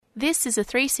This is a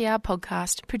 3CR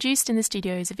podcast produced in the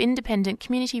studios of independent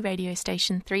community radio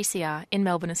station 3CR in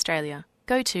Melbourne, Australia.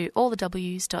 Go to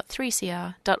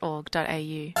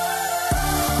allthew.3cr.org.au.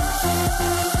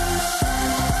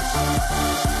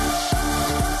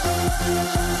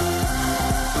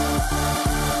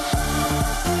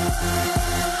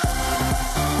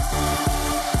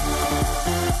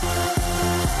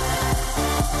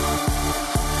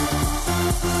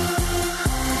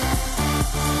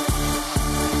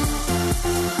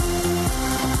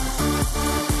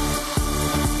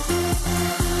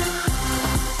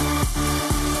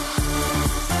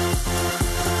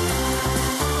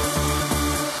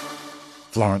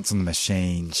 Florence and the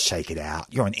Machine, Shake It Out.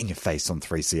 You're on In Your Face on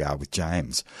 3CR with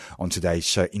James. On today's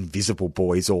show, Invisible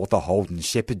Boys author Holden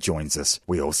Sheppard joins us.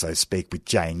 We also speak with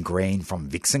Jane Green from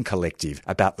Vixen Collective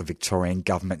about the Victorian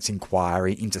Government's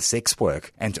inquiry into sex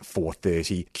work. And at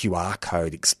 4:30, QR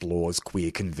Code explores queer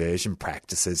conversion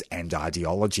practices and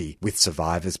ideology with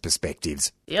survivors'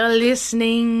 perspectives. You're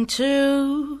listening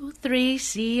to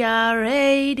 3CR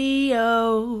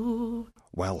Radio.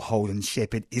 Well, Holden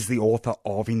Sheppard is the author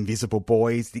of Invisible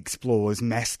Boys that explores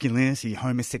masculinity,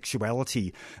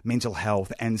 homosexuality, mental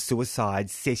health and suicide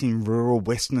set in rural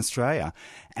Western Australia.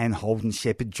 And Holden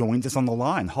Sheppard joins us on the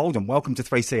line. Holden, welcome to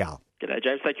 3CR. G'day,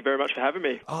 James. Thank you very much for having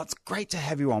me. Oh, it's great to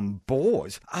have you on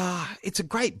board. It's a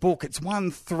great book. It's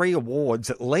won 3 awards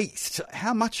at least.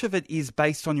 How much of it is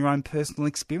based on your own personal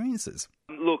experiences?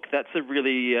 Look, that's a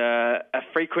really a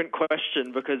frequent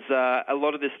question because a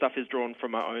lot of this stuff is drawn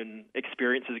from my own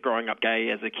experiences growing up gay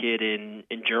as a kid in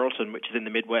Geraldton, which is in the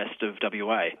Midwest of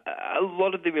WA. A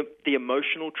lot of the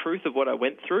emotional truth of what I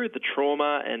went through, the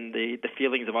trauma and the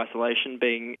feelings of isolation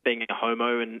being a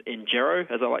homo in Gero,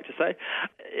 as I like to say,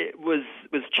 it was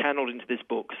channeled into this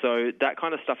book. So that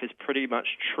kind of stuff is pretty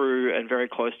much true and very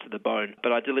close to the bone.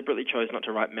 But I deliberately chose not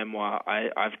to write memoir.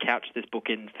 I've couched this book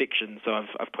in fiction, so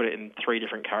I've put it in 3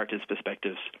 different characters'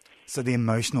 perspectives. So the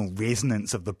emotional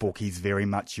resonance of the book is very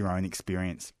much your own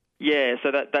experience. Yeah, so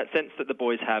that sense that the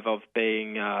boys have of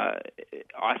being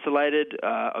isolated,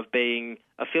 of feeling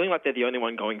like they're the only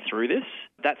one going through this,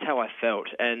 that's how I felt.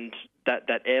 And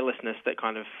that airlessness that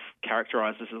kind of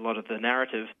characterises a lot of the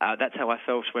narrative, that's how I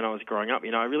felt when I was growing up. You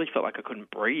know, I really felt like I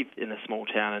couldn't breathe in a small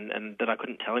town and that I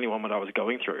couldn't tell anyone what I was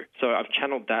going through. So I've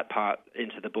channeled that part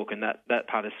into the book, and that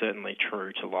part is certainly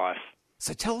true to life.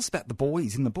 So tell us about the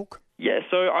boys in the book. Yeah,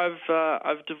 so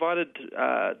I've divided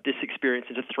this experience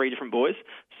into 3 different boys.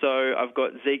 So I've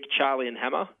got Zeke, Charlie and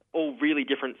Hammer, all really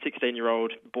different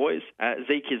 16-year-old boys.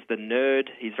 Zeke is the nerd.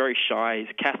 He's very shy.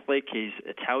 He's Catholic. He's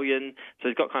Italian. So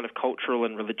he's got kind of cultural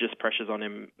and religious pressures on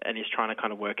him, and he's trying to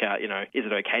kind of work out, you know, is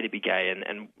it okay to be gay?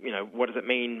 And you know, what does it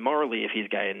mean morally if he's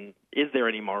gay? And is there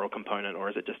any moral component, or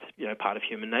is it just, you know, part of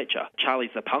human nature? Charlie's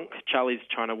the punk. Charlie's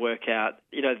trying to work out,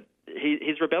 you know,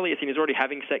 he's rebellious and he's already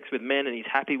having sex with men and he's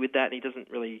happy with that and he doesn't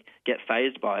really get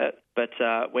fazed by it. But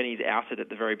when he's outed at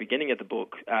the very beginning of the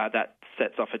book, that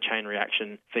sets off a chain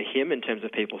reaction for him in terms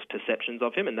of people's perceptions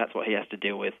of him, and that's what he has to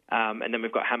deal with. And then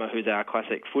we've got Hammer, who's our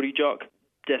classic footy jock,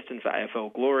 destined for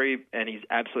AFL glory, and he's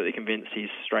absolutely convinced he's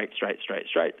straight.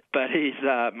 But he's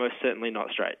most certainly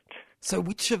not straight. So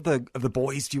which of the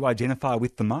boys do you identify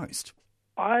with the most?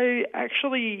 I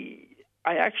actually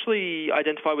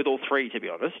identify with all 3, to be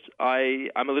honest.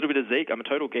 I'm a little bit of Zeke. I'm a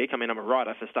total geek. I mean, I'm a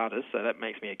writer for starters, so that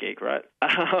makes me a geek, right?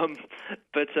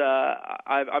 But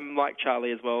I'm like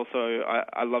Charlie as well, so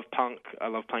I love punk. I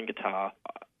love playing guitar.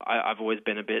 I've always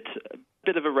been a bit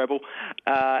of a rebel,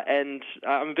 and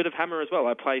I'm a bit of Hammer as well.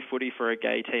 I play footy for a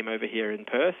gay team over here in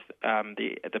Perth,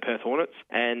 the Perth Hornets,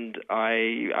 and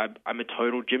I'm a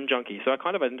total gym junkie. So I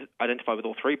kind of identify with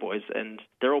all 3 boys, and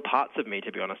they're all parts of me,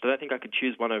 to be honest. I don't think I could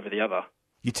choose one over the other.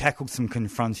 You tackled some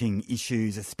confronting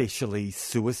issues, especially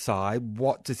suicide.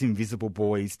 What does Invisible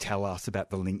Boys tell us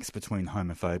about the links between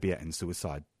homophobia and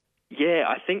suicide? Yeah,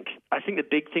 I think the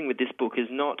big thing with this book is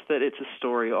not that it's a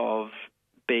story of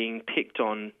being picked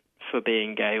on for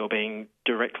being gay or being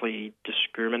directly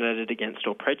discriminated against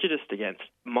or prejudiced against.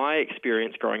 My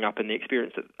experience growing up and the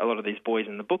experience that a lot of these boys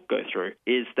in the book go through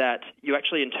is that you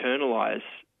actually internalise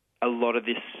a lot of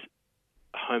this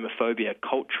homophobia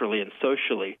culturally and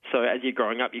socially. So as you're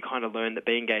growing up, you kind of learn that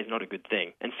being gay is not a good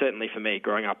thing. And certainly for me,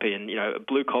 growing up in, you know, a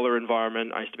blue-collar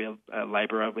environment, I used to be a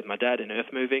labourer with my dad in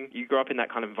earth moving. You grow up in that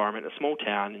kind of environment, a small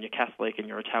town, and you're Catholic and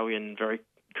you're Italian, very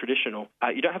traditional.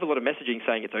 You don't have a lot of messaging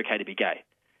saying it's okay to be gay.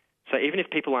 So even if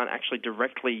people aren't actually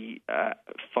directly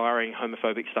firing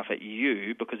homophobic stuff at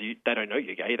you because they don't know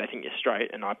you're gay, they think you're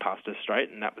straight, and I passed as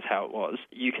straight, and that was how it was,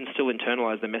 you can still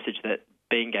internalise the message that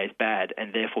being gay is bad,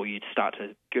 and therefore you start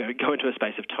to go into a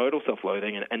space of total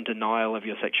self-loathing and denial of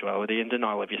your sexuality and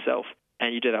denial of yourself.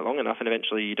 And you do that long enough and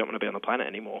eventually you don't want to be on the planet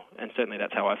anymore. And certainly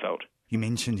that's how I felt. You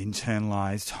mentioned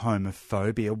internalised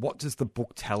homophobia. What does the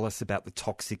book tell us about the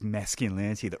toxic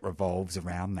masculinity that revolves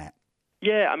around that?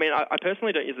 Yeah, I mean, I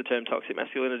personally don't use the term toxic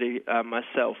masculinity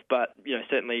myself, but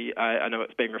certainly I know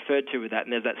it's being referred to with that,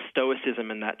 and there's that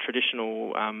stoicism and that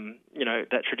traditional,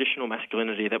 that traditional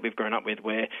masculinity that we've grown up with,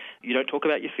 where you don't talk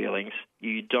about your feelings,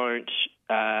 you don't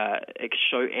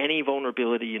show any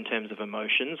vulnerability in terms of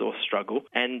emotions or struggle,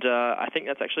 and I think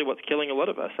that's actually what's killing a lot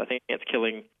of us. I think it's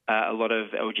killing a lot of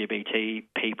LGBT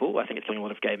people. I think it's killing a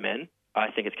lot of gay men. I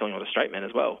think it's killing a lot of straight men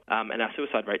as well. And our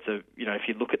suicide rates are, if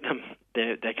you look at them,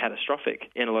 they're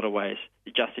catastrophic in a lot of ways.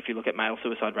 Just if you look at male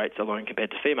suicide rates alone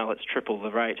compared to female, it's triple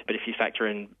the rate. But if you factor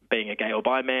in being a gay or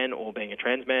bi man or being a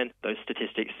trans man, those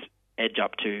statistics edge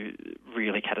up to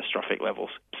really catastrophic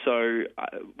levels. So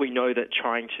we know that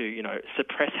trying to,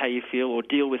 suppress how you feel or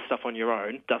deal with stuff on your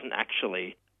own doesn't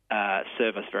actually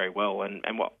serve us very well.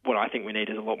 And what I think we need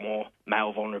is a lot more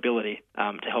male vulnerability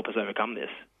to help us overcome this.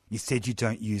 You said you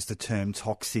don't use the term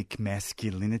toxic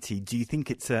masculinity. Do you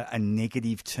think it's a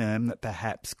negative term that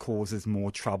perhaps causes more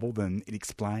trouble than it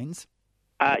explains?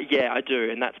 Yeah, I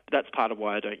do, and that's part of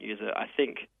why I don't use it. I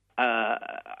think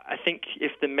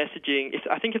if the messaging,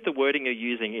 if the wording you're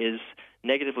using is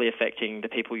negatively affecting the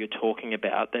people you're talking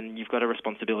about, then you've got a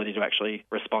responsibility to actually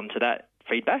respond to that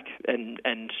feedback and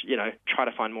try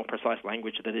to find more precise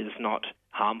language that is not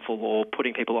harmful or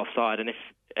putting people offside.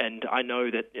 And I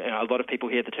know that a lot of people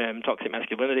hear the term toxic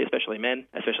masculinity, especially men,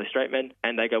 especially straight men,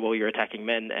 and they go, well, you're attacking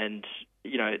men, and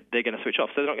they're going to switch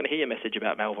off. So they're not going to hear your message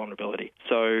about male vulnerability.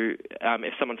 So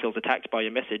if someone feels attacked by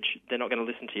your message, they're not going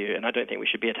to listen to you, and I don't think we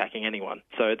should be attacking anyone.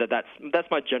 So that's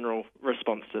my general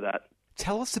response to that.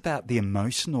 Tell us about the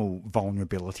emotional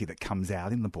vulnerability that comes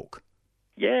out in the book.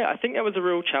 Yeah, I think that was a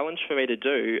real challenge for me to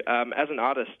do. As an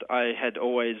artist, I had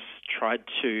always tried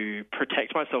to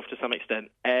protect myself to some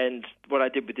extent. And what I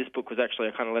did with this book was actually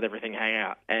I kind of let everything hang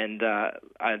out. And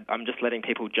I'm just letting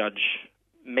people judge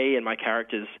me and my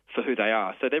characters for who they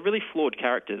are. So they're really flawed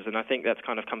characters, and I think that's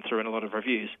kind of come through in a lot of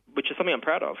reviews, which is something I'm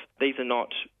proud of. These are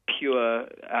not pure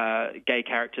gay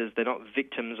characters. They're not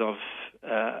victims of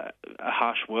a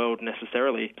harsh world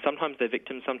necessarily. Sometimes they're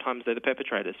victims, sometimes they're the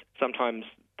perpetrators. Sometimes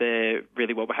they're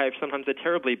really well behaved, sometimes they're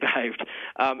terribly behaved.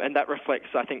 And that reflects,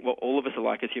 I think, what all of us are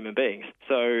like as human beings.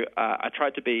 So I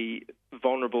tried to be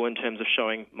vulnerable in terms of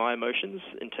showing my emotions,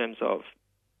 in terms of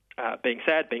being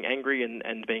sad, being angry,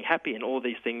 and being happy, and all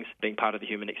these things being part of the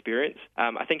human experience.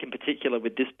 I think in particular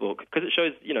with this book, because it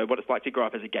shows, what it's like to grow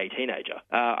up as a gay teenager.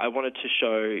 I wanted to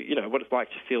show, what it's like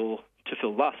to feel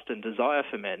lust and desire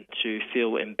for men, to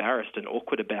feel embarrassed and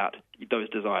awkward about those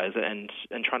desires, and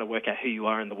trying to work out who you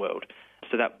are in the world.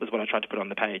 So that was what I tried to put on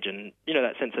the page. And,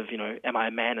 that sense of, am I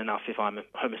a man enough if I'm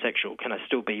homosexual? Can I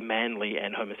still be manly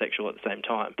and homosexual at the same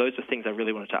time? Those are things I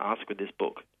really wanted to ask with this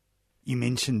book. You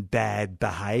mentioned bad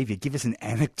behaviour. Give us an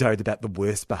anecdote about the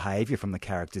worst behaviour from the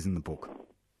characters in the book.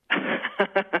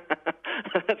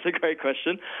 That's a great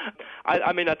question.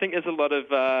 I mean, I think there's a lot of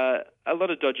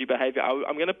dodgy behaviour.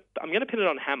 I'm gonna pin it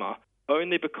on Hammer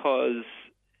only because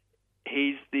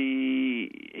he's the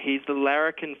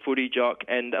larrikin footy jock,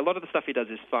 and a lot of the stuff he does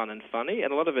is fun and funny,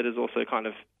 and a lot of it is also kind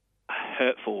of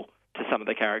hurtful to some of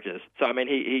the characters. So, I mean,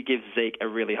 he gives Zeke a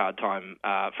really hard time,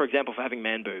 for example, for having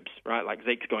man boobs, right? Like,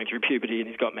 Zeke's going through puberty and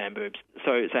he's got man boobs.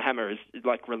 So Hammer is,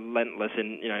 like, relentless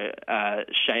in,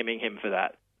 shaming him for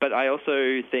that. But I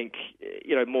also think,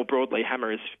 more broadly,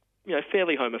 Hammer is,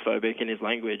 fairly homophobic in his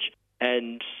language.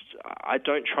 And I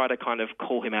don't try to kind of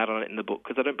call him out on it in the book,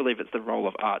 because I don't believe it's the role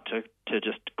of art to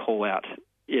just call out,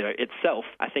 itself.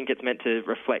 I think it's meant to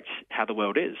reflect how the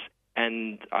world is.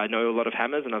 And I know a lot of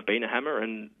Hammers, and I've been a Hammer,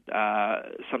 and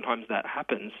sometimes that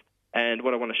happens. And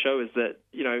what I want to show is that,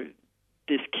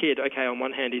 this kid, okay, on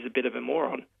one hand, he's a bit of a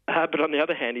moron, but on the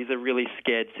other hand, he's a really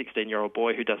scared 16-year-old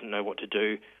boy who doesn't know what to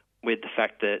do with the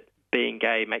fact that being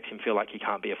gay makes him feel like he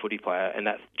can't be a footy player, and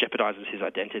that jeopardizes his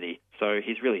identity. So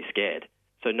he's really scared.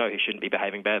 So no, he shouldn't be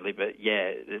behaving badly, but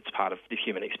yeah, it's part of the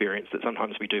human experience that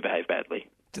sometimes we do behave badly.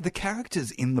 Do the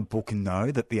characters in the book know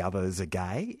that the others are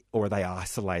gay, or are they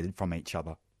isolated from each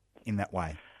other in that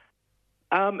way?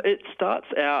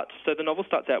 So the novel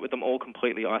starts out with them all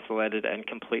completely isolated and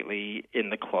completely in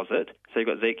the closet. So you've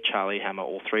got Zeke, Charlie, Hammer,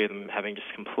 all three of them having just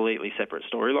completely separate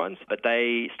storylines. But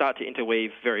they start to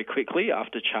interweave very quickly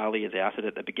after Charlie is outed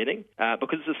at the beginning.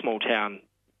 Because it's a small town,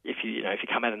 if you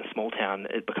come out in a small town,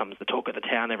 it becomes the talk of the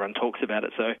town. Everyone talks about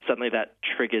it. So suddenly that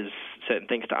triggers certain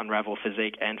things to unravel for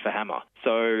Zeke and for Hammer.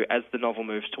 So as the novel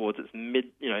moves towards its the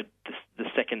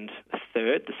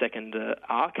second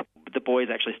arc, the boys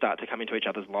actually start to come into each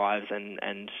other's lives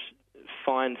and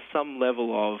find some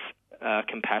level of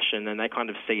compassion, and they kind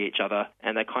of see each other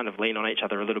and they kind of lean on each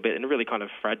other a little bit in a really kind of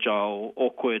fragile,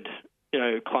 awkward,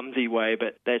 clumsy way,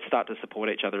 but they start to support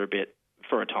each other a bit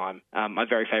for a time. My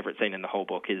very favourite scene in the whole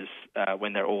book is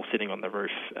when they're all sitting on the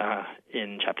roof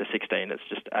in chapter 16. It's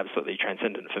just absolutely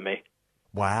transcendent for me.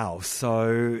 Wow.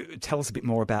 So tell us a bit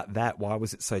more about that. Why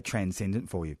was it so transcendent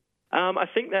for you? I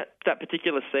think that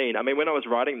particular scene, I mean, when I was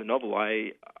writing the novel,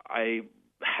 I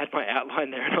had my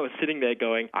outline there and I was sitting there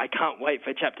going, I can't wait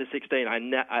for chapter 16.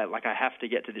 I have to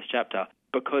get to this chapter,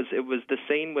 because it was the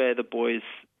scene where the boys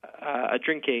are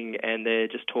drinking and they're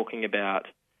just talking about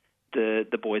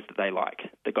the boys that they like,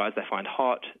 the guys they find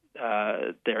hot,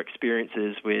 their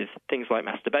experiences with things like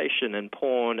masturbation and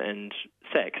porn and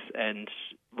sex and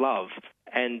love.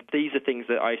 And these are things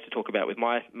that I used to talk about with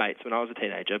my mates when I was a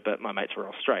teenager, but my mates were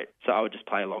all straight. So I would just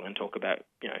play along and talk about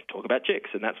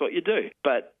chicks, and that's what you do.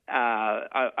 But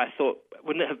I thought,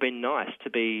 wouldn't it have been nice to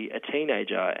be a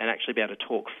teenager and actually be able to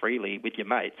talk freely with your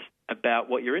mates about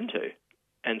what you're into?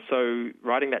 And so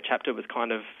writing that chapter was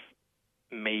kind of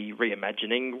me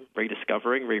reimagining,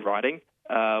 rediscovering, rewriting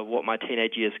what my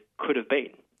teenage years could have been.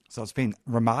 So it's been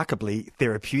remarkably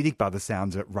therapeutic by the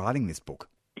sounds of it, writing this book.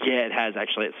 Yeah, it has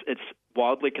actually. It's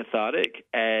wildly cathartic,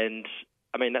 and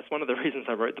I mean, that's one of the reasons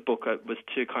I wrote the book, was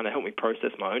to kind of help me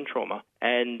process my own trauma.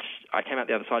 And I came out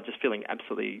the other side just feeling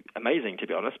absolutely amazing, to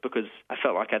be honest, because I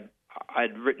felt like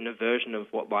I'd written a version of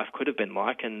what life could have been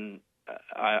like, and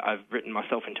I've written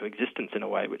myself into existence in a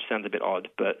way, which sounds a bit odd,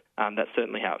 but that's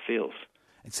certainly how it feels.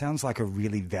 It sounds like a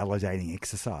really validating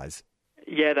exercise.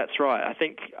 Yeah, that's right. I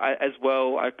think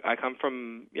I come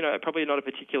from, probably not a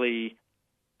particularly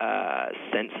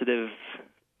sensitive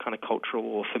kind of cultural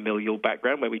or familial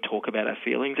background where we talk about our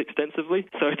feelings extensively.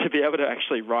 So to be able to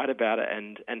actually write about it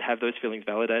and have those feelings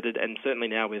validated, and certainly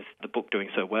now with the book doing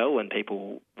so well and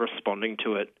people responding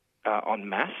to it en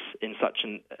masse in such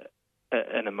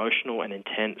an emotional and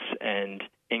intense and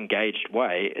engaged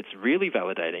way, it's really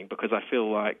validating, because I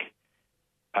feel like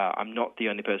I'm not the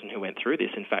only person who went through this.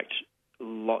 In fact,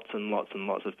 lots and lots and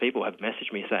lots of people have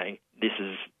messaged me saying this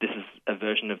is a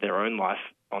version of their own life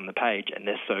on the page, and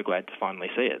they're so glad to finally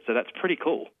see it. So that's pretty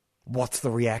cool. What's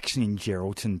the reaction in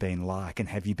Geraldton been like, and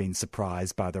have you been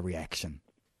surprised by the reaction?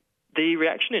 The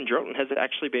reaction in Geraldton has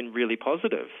actually been really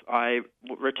positive. I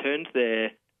returned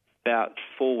there about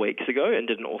 4 weeks ago and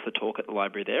did an author talk at the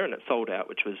library there, and it sold out,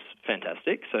 which was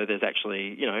fantastic. So there's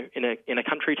actually, in a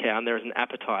country town, there is an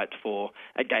appetite for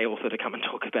a gay author to come and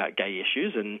talk about gay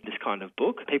issues and this kind of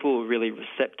book. People were really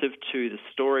receptive to the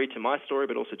story, to my story,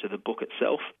 but also to the book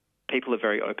itself. People are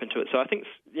very open to it. So I think,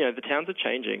 the towns are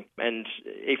changing, and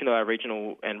even though our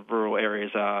regional and rural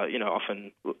areas are,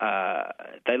 often,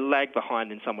 they lag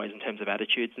behind in some ways in terms of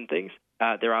attitudes and things,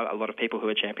 there are a lot of people who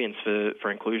are champions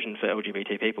for inclusion for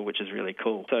LGBT people, which is really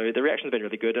cool. So the reaction's been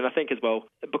really good, and I think as well,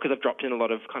 because I've dropped in a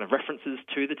lot of kind of references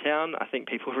to the town, I think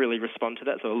people really respond to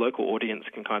that, so a local audience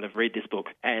can kind of read this book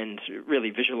and really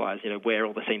visualise, where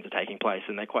all the scenes are taking place,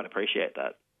 and they quite appreciate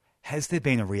that. Has there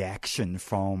been a reaction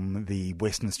from the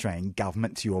Western Australian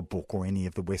government to your book, or any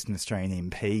of the Western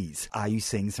Australian MPs? Are you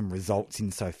seeing some results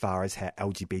insofar as how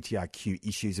LGBTIQ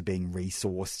issues are being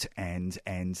resourced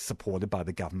and supported by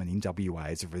the government in WA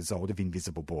as a result of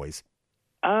Invisible Boys?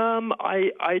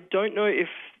 I don't know if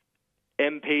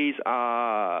MPs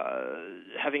are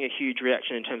having a huge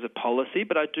reaction in terms of policy,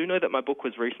 but I do know that my book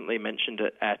was recently mentioned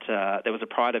at there was a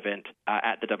Pride event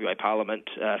at the WA Parliament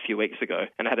a few weeks ago,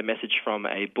 and I had a message from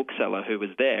a bookseller who was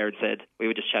there and said, we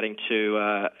were just chatting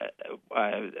to,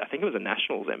 I think it was a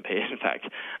Nationals MP, in fact,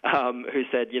 who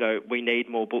said, we need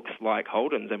more books like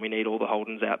Holden's, and we need all the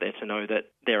Holdens out there to know that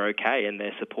they're okay and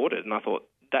they're supported. And I thought,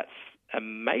 that's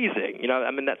amazing.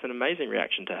 That's an amazing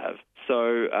reaction to have.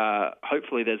 So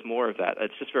hopefully there's more of that.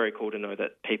 It's just very cool to know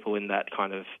that people in that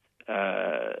kind of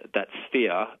that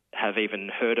sphere have even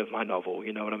heard of my novel,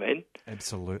 you know what I mean?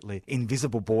 Absolutely.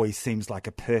 Invisible Boys seems like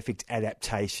a perfect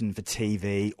adaptation for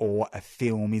TV or a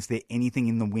film. Is there anything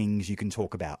in the wings you can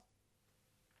talk about?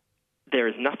 There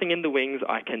is nothing in the wings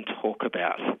I can talk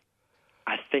about.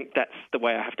 I think that's the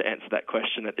way I have to answer that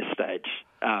question at this stage.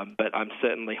 But I'm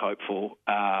certainly hopeful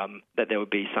that there would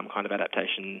be some kind of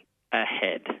adaptation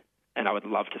ahead, and I would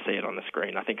love to see it on the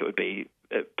screen. I think it would be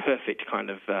a perfect kind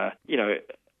of,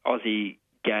 Aussie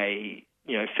gay,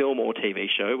 film or TV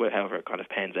show, however it kind of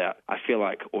pans out. I feel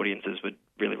like audiences would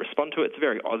really respond to it. It's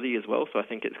very Aussie as well, so I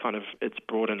think it's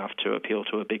broad enough to appeal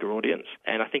to a bigger audience.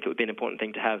 And I think it would be an important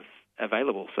thing to have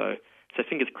available. So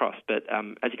fingers crossed, but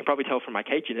as you can probably tell from my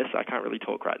caginess, I can't really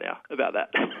talk right now about that.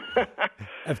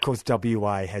 Of course,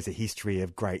 WA has a history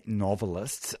of great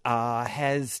novelists.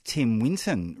 Has Tim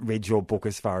Winton read your book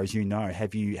as far as you know?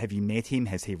 Have you met him?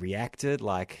 Has he reacted?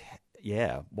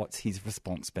 what's his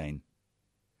response been?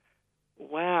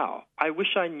 Wow, I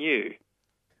wish I knew.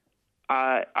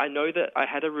 I know that I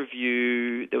had a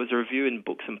review, there was a review in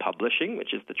Books and Publishing,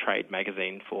 which is the trade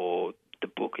magazine for the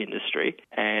book industry,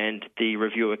 and the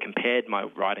reviewer compared my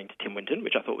writing to Tim Winton,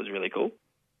 which I thought was really cool.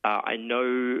 I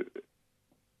know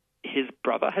his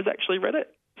brother has actually read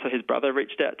it. So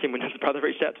Tim Winton's brother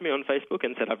reached out to me on Facebook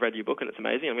and said, I've read your book and it's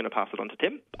amazing, I'm going to pass it on to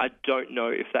Tim. I don't know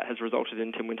if that has resulted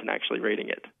in Tim Winton actually reading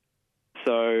it.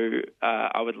 So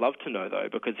I would love to know, though,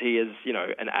 because he is,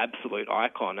 an absolute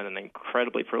icon and an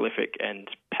incredibly prolific and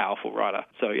powerful writer.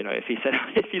 So, if he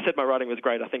said my writing was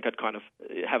great, I think I'd kind of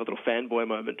have a little fanboy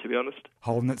moment, to be honest.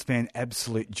 Holden, it's been an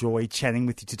absolute joy chatting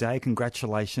with you today.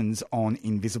 Congratulations on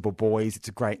Invisible Boys. It's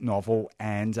a great novel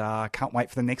and can't wait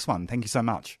for the next one. Thank you so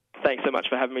much. Thanks so much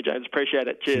for having me, James. Appreciate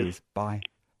it. Cheers. Bye.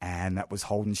 And that was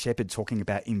Holden Sheppard talking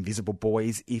about Invisible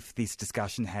Boys. If this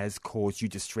discussion has caused you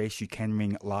distress, you can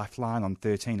ring Lifeline on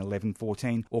 13 11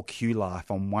 14 or Q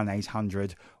Life on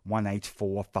 1800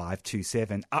 184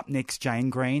 527. Up next,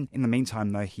 Jane Green. In the meantime,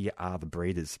 though, here are the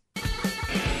Breeders.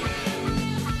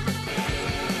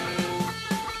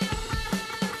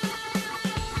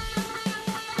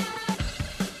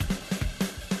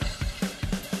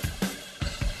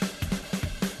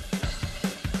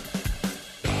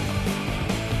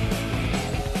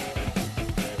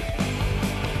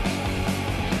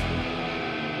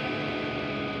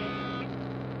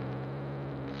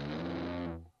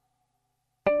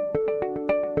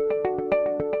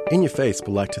 In Your Face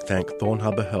would like to thank Thorn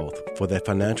Harbour Health for their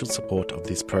financial support of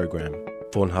this program.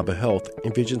 Thorn Harbour Health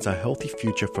envisions a healthy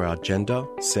future for our gender,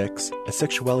 sex and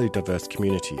sexuality diverse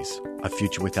communities, a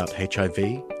future without HIV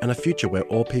and a future where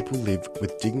all people live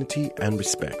with dignity and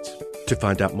respect. To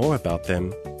find out more about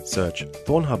them, search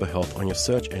Thorn Harbour Health on your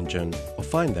search engine or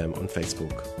find them on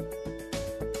Facebook.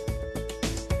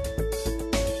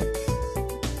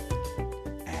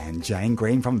 Jane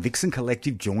Green from Vixen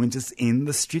Collective joins us in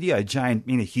the studio. Jane,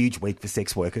 been a huge week for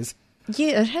sex workers.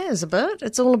 Yeah, it has a bit.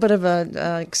 It's all a bit of an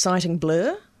exciting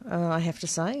blur, I have to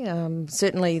say.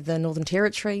 Certainly the Northern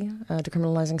Territory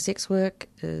decriminalising sex work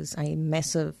is a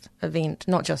massive event,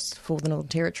 not just for the Northern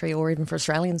Territory or even for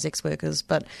Australian sex workers,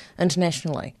 but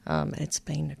internationally. It's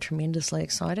been tremendously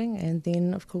exciting. And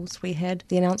then, of course, we had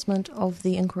the announcement of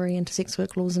the inquiry into sex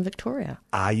work laws in Victoria.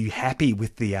 Are you happy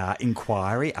with the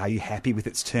inquiry? Are you happy with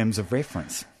its terms of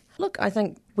reference? Look, I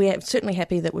think we're certainly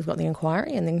happy that we've got the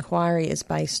inquiry, and the inquiry is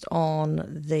based on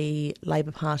the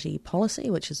Labor Party policy,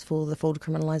 which is for the full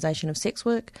decriminalisation of sex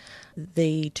work.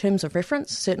 The terms of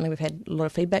reference, certainly we've had a lot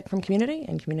of feedback from community,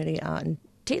 and community are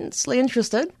intensely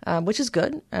interested, which is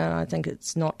good. I think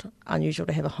it's not unusual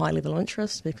to have a high level of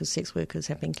interest because sex workers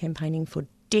have been campaigning for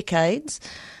decades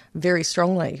very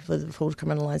strongly for the full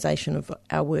decriminalisation of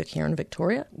our work here in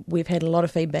Victoria. We've had a lot of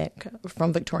feedback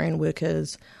from Victorian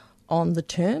workers on the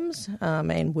terms,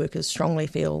 and workers strongly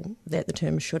feel that the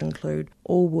terms should include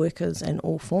all workers and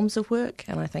all forms of work,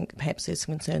 and I think perhaps there's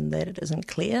some concern that it isn't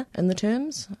clear in the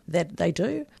terms that they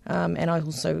do.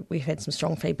 And we've had some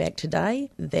strong feedback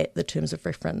today that the terms of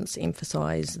reference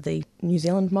emphasise the New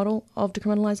Zealand model of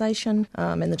decriminalisation,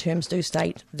 and the terms do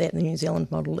state that the New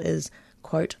Zealand model is,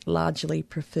 quote, largely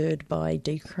preferred by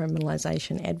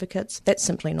decriminalisation advocates. That's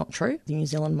simply not true. The New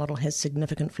Zealand model has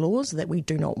significant flaws that we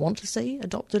do not want to see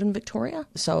adopted in Victoria.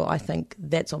 So I think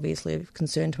that's obviously of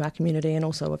concern to our community and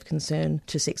also of concern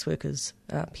to sex workers'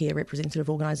 peer representative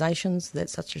organisations that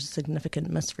such a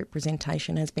significant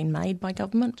misrepresentation has been made by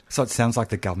government. So it sounds like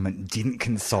the government didn't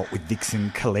consult with Vixen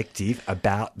Collective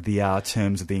about the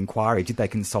terms of the inquiry. Did they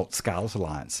consult Scarlet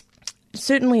Alliance?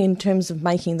 Certainly in terms of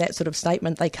making that sort of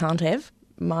statement, they can't have.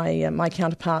 My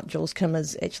counterpart, Jules Kim,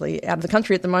 is actually out of the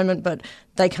country at the moment, but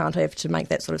they can't have to make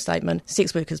that sort of statement.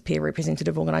 Sex workers' peer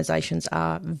representative organisations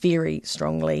are very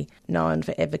strongly known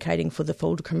for advocating for the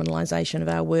full decriminalisation of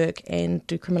our work, and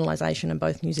decriminalisation in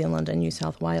both New Zealand and New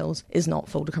South Wales is not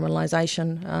full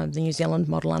decriminalisation. The New Zealand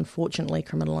model unfortunately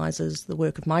criminalises the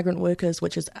work of migrant workers,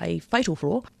 which is a fatal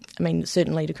flaw. I mean,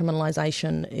 certainly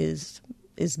decriminalisation is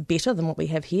better than what we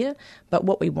have here, but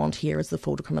what we want here is the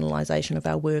full decriminalisation of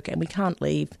our work, and we can't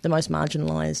leave the most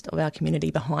marginalised of our community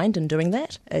behind in doing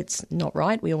that. It's not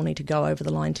right. We all need to go over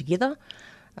the line together,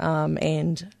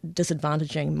 and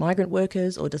disadvantaging migrant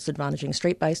workers or disadvantaging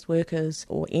street-based workers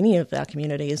or any of our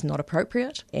community is not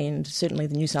appropriate, and certainly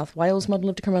the New South Wales model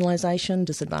of decriminalisation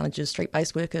disadvantages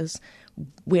street-based workers.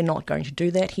 We're not going to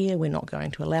do that here. We're not going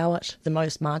to allow it. The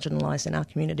most marginalised in our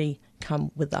community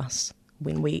come with us.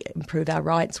 when we improve our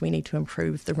rights, we need to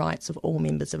improve the rights of all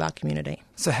members of our community.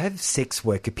 So have sex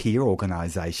worker peer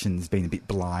organisations been a bit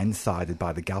blindsided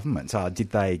by the government?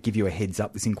 Did they give you a heads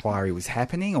up this inquiry was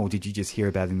happening, or did you just hear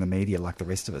about it in the media like the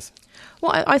rest of us?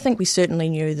 Well, I think we certainly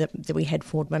knew that we had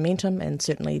forward momentum, and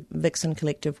certainly Vixen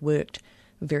Collective worked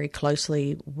very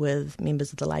closely with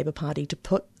members of the Labor Party to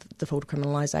put the full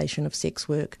decriminalisation of sex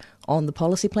work on the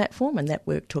policy platform, and that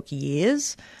work took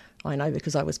years. I know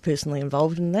because I was personally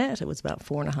involved in that. It was about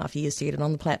 4.5 years to get it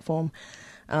on the platform.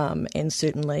 And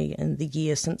certainly in the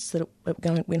year since that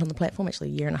it went on the platform, actually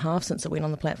a year and a half since it went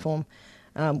on the platform,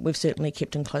 we've certainly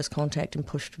kept in close contact and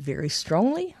pushed very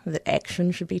strongly that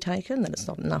action should be taken, that it's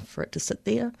not enough for it to sit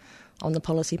there on the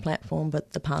policy platform,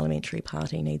 but the parliamentary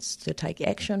party needs to take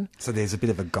action. So there's a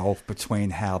bit of a gulf between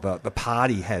how the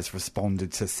party has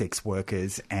responded to sex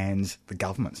workers and the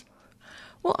government.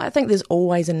 Well, I think there's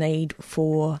always a need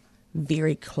for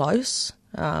very close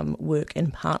work in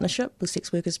partnership with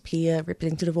sex workers' peer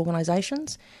representative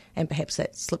organisations, and perhaps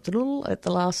that slipped a little at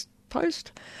the last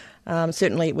post.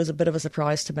 Certainly it was a bit of a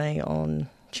surprise to me on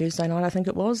Tuesday night, I think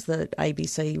it was, that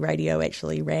ABC Radio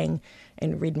actually rang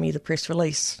and read me the press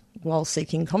release while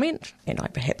seeking comment, and I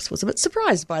perhaps was a bit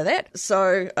surprised by that.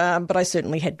 So, but I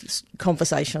certainly had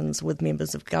conversations with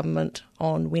members of government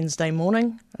on Wednesday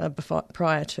morning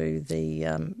prior to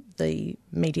the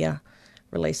media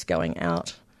release going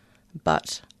out.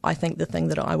 But I think the thing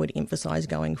that I would emphasise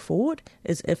going forward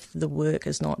is if the work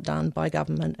is not done by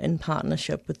government in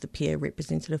partnership with the peer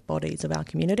representative bodies of our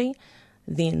community,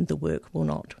 then the work will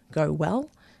not go well,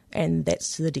 and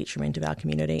that's to the detriment of our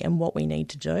community. And what we need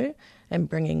to do in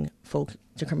bringing full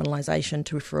decriminalisation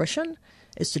to fruition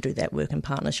is to do that work in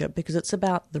partnership, because it's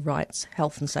about the rights,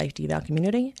 health and safety of our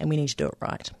community, and we need to do it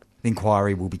right. The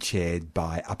inquiry will be chaired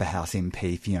by Upper House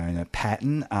MP Fiona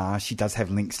Patten. She does have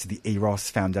links to the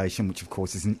EROS Foundation, which of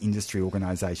course is an industry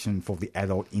organisation for the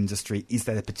adult industry. Is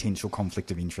that a potential conflict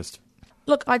of interest?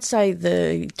 Look, I'd say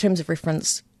the terms of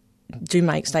reference do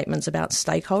make statements about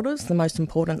stakeholders. The most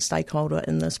important stakeholder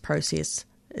in this process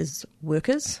is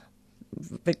workers,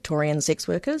 Victorian sex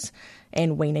workers,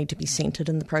 and we need to be centred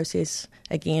in the process.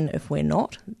 Again, if we're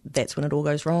not, that's when it all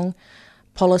goes wrong.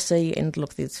 Policy, and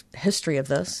look, there's history of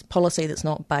this, policy that's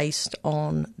not based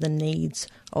on the needs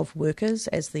of workers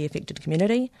as the affected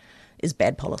community is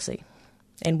bad policy.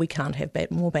 And we can't have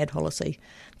more bad policy.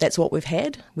 That's what we've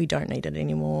had. We don't need it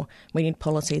anymore. We need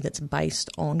policy that's based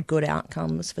on good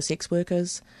outcomes for sex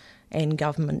workers, and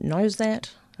government knows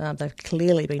that. They've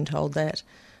clearly been told that.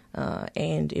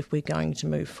 And if we're going to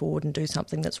move forward and do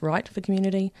something that's right for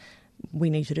community,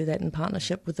 we need to do that in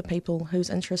partnership with the people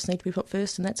whose interests need to be put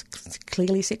first, and that's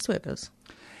clearly sex workers.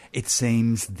 It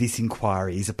seems this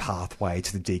inquiry is a pathway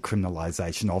to the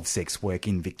decriminalisation of sex work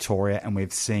in Victoria, and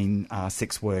we've seen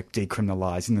sex work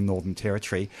decriminalised in the Northern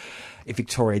Territory. If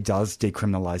Victoria does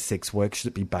decriminalise sex work, should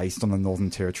it be based on the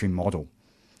Northern Territory model?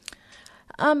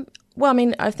 Well, I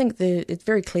mean, I think it's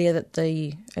very clear that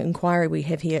the inquiry we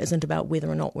have here isn't about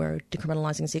whether or not we're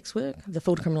decriminalising sex work. The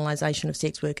full decriminalisation of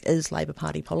sex work is Labor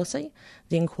Party policy.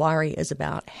 The inquiry is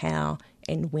about how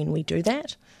and when we do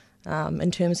that.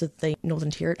 In terms of the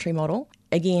Northern Territory model,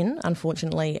 again,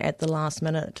 unfortunately, at the last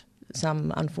minute,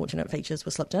 some unfortunate features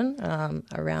were slipped in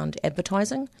around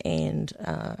advertising and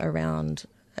around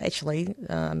actually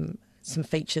some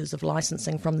features of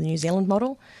licensing from the New Zealand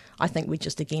model. I think we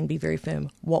just, again, be very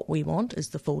firm. What we want is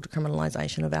the full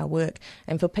decriminalisation of our work.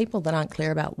 And for people that aren't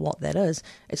clear about what that is,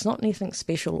 it's not anything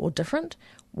special or different.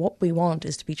 What we want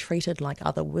is to be treated like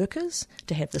other workers,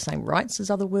 to have the same rights as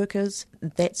other workers.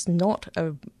 That's not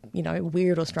a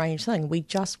weird or strange thing. We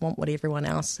just want what everyone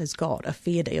else has got, a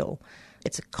fair deal.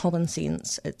 It's a common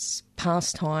sense, it's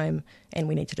past time, and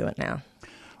we need to do it now.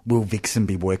 Will Vixen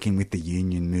be working with the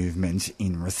union movement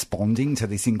in responding to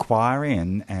this inquiry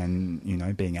and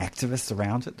being activists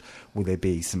around it? Will there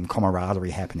be some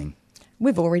camaraderie happening?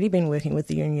 We've already been working with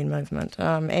the union movement.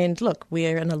 And look,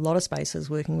 we're in a lot of spaces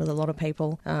working with a lot of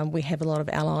people. We have a lot of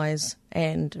allies,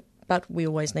 but we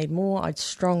always need more. I'd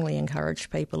strongly encourage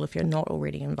people, if you're not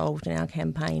already involved in our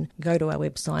campaign, go to our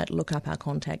website, look up our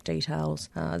contact details.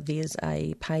 There's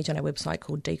a page on our website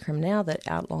called Decrim Now that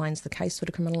outlines the case for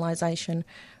decriminalisation.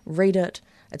 Read it.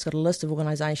 It's got a list of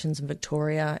organisations in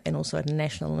Victoria and also at a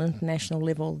national and international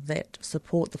level that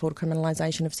support the full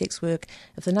decriminalisation of sex work.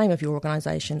 If the name of your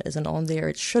organisation isn't on there,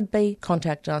 it should be.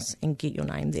 Contact us and get your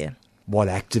name there. What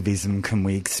activism can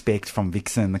we expect from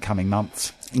Vixen in the coming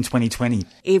months in 2020?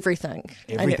 Everything.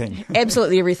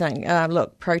 Absolutely everything.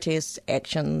 Look, protests,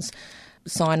 actions,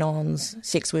 sign-ons,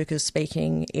 sex workers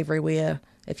speaking everywhere.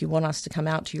 If you want us to come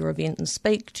out to your event and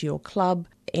speak, to your club,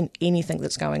 and anything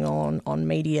that's going on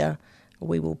media,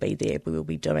 we will be there. We will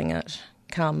be doing it.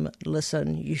 Come,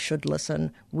 listen, you should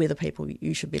listen. We're the people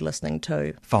you should be listening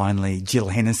to. Finally, Jill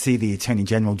Hennessy, the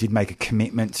Attorney-General, did make a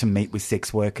commitment to meet with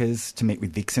sex workers, to meet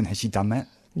with Vixen. Has she done that?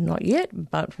 Not yet,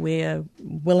 but we're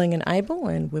willing and able,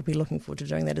 and we'll be looking forward to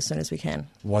doing that as soon as we can.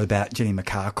 What about Jenny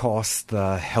Mikakos,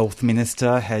 the Health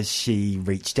Minister? Has she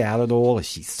reached out at all? Has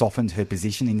she softened her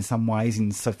position in some ways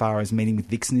insofar as meeting with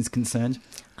Vixen is concerned?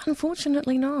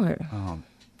 Unfortunately, no. Oh,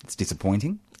 it's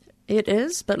disappointing. It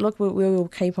is, but look, we will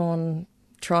keep on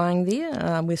trying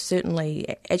there. We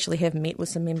certainly actually have met with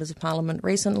some members of Parliament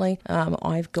recently.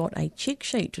 I've got a check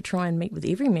sheet to try and meet with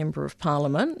every member of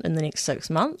Parliament in the next 6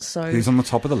 months. So who's on the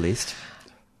top of the list?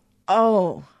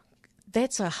 Oh,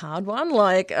 that's a hard one.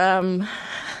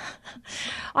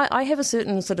 I have a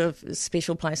certain sort of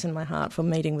special place in my heart for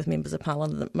meeting with members of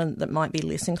Parliament that might be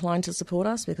less inclined to support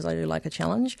us, because I do like a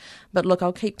challenge. But look,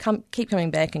 I'll keep coming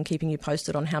back and keeping you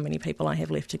posted on how many people I have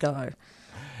left to go.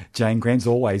 Jane Grant's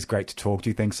always great to talk to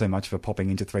you. Thanks so much for popping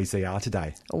into 3CR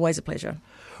today. Always a pleasure.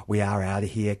 We are out of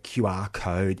here. QR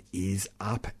code is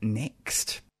up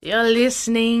next. You're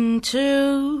listening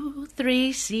to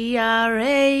 3CR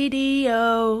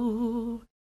Radio.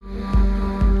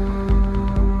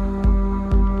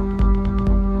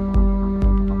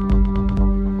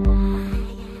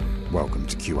 Welcome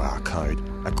to QR Code,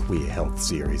 a queer health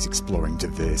series exploring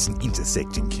diverse and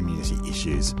intersecting community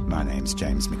issues. My name's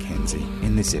James Mackenzie.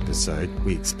 In this episode,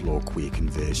 we explore queer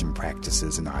conversion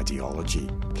practices and ideology.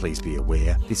 Please be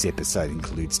aware, this episode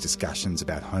includes discussions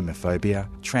about homophobia,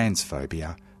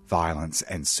 transphobia, violence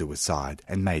and suicide,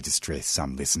 and may distress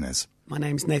some listeners. My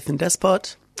name's Nathan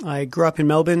Despot. I grew up in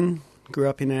Melbourne, grew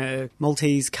up in a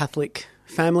Maltese Catholic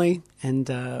family, and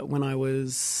when I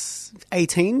was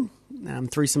 18,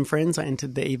 through some friends, I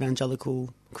entered the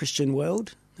evangelical Christian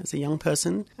world as a young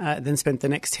person, then spent the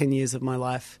next 10 years of my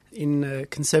life in a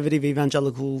conservative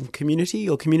evangelical community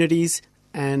or communities,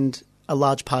 and a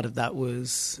large part of that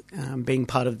was being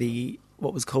part of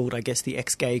what was called, I guess, the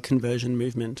ex-gay conversion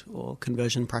movement or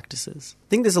conversion practices. I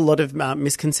think there's a lot of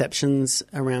misconceptions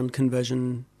around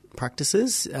conversion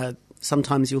practices.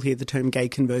 Sometimes you'll hear the term gay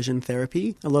conversion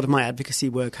therapy. A lot of my advocacy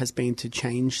work has been to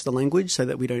change the language so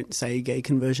that we don't say gay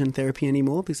conversion therapy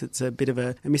anymore, because it's a bit of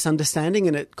a misunderstanding,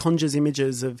 and it conjures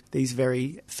images of these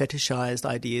very fetishized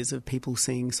ideas of people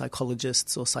seeing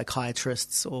psychologists or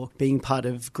psychiatrists or being part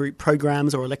of group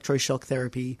programs or electroshock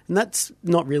therapy. And that's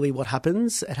not really what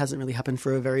happens. It hasn't really happened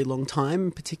for a very long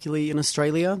time, particularly in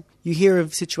Australia. You hear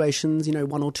of situations,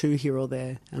 one or two here or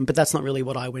there, but that's not really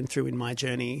what I went through in my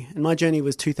journey. And my journey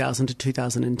was 2000 to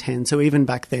 2010, so even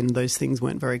back then those things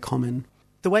weren't very common.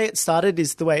 The way it started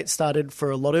is the way it started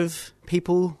for a lot of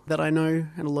people that I know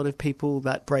and a lot of people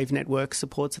that Brave Network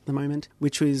supports at the moment,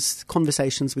 which was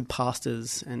conversations with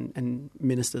pastors and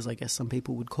ministers, I guess some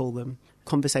people would call them,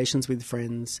 conversations with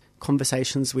friends,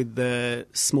 conversations with the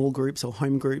small groups or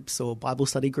home groups or Bible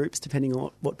study groups, depending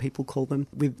on what people call them,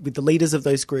 with the leaders of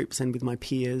those groups and with my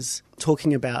peers,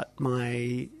 talking about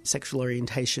my sexual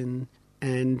orientation,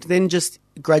 and then just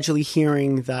gradually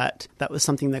hearing that was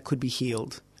something that could be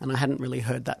healed. And I hadn't really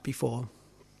heard that before.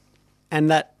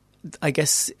 And that, I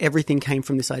guess, everything came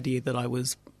from this idea that I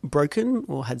was broken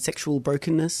or had sexual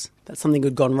brokenness, that something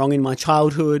had gone wrong in my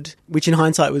childhood, which in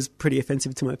hindsight was pretty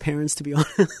offensive to my parents, to be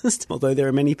honest. Although there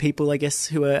are many people, I guess,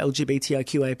 who are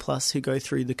LGBTIQA+ who go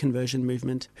through the conversion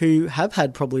movement, who have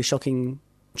had probably shocking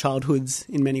childhoods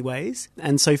in many ways.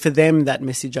 And so for them, that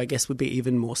message, I guess, would be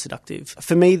even more seductive.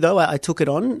 For me, though, I took it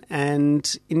on,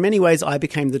 and in many ways, I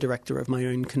became the director of my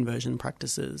own conversion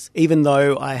practices. Even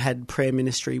though I had prayer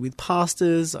ministry with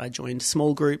pastors, I joined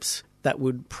small groups that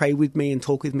would pray with me and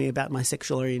talk with me about my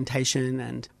sexual orientation,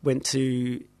 and went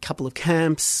to a couple of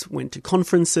camps, went to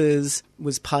conferences,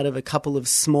 was part of a couple of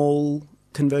small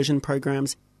conversion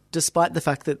programs. Despite the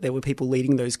fact that there were people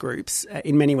leading those groups,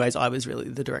 in many ways I was really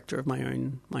the director of my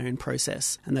own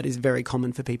process, and that is very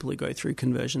common for people who go through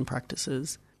conversion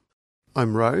practices.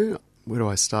 I'm Ro. Where do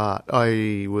I start?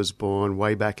 I was born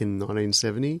way back in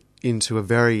 1970 into a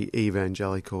very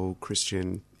evangelical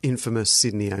Christian, infamous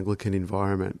Sydney Anglican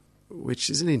environment, which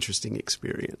is an interesting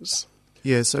experience.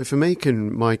 Yeah, so for me,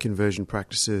 my conversion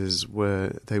practices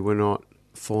were not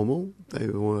formal. They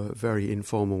were very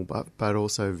informal, but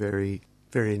also very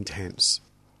intense.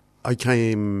 I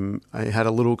had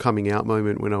a little coming out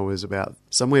moment when I was about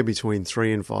somewhere between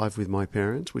 3 and 5 with my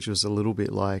parents, which was a little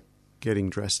bit like getting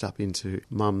dressed up into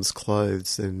mum's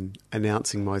clothes and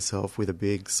announcing myself with a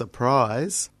big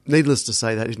surprise. Needless to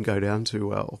say, that didn't go down too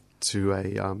well to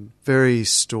a very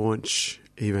staunch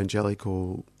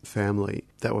evangelical family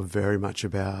that were very much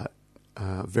about,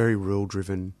 very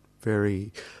rule-driven,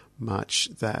 very much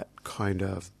that kind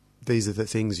of these are the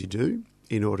things you do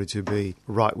in order to be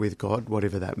right with God,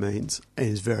 whatever that means. And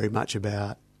it's very much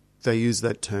about, they use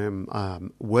that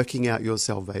term, working out your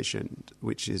salvation,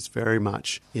 which is very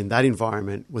much, in that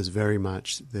environment, was very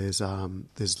much, there's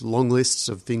long lists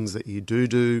of things that you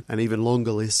do, and even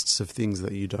longer lists of things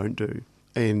that you don't do.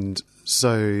 And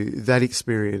so that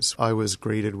experience, I was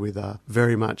greeted with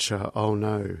very much, oh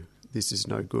no, this is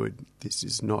no good, this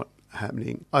is not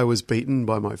happening. I was beaten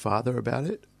by my father about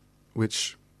it,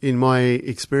 which in my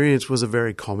experience was a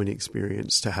very common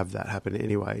experience to have that happen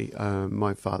anyway.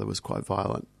 My father was quite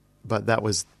violent. But that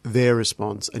was their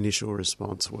response, initial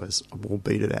response was, we'll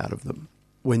beat it out of them.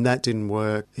 When that didn't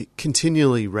work, it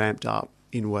continually ramped up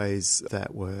in ways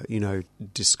that were,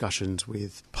 discussions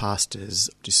with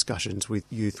pastors, discussions with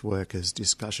youth workers,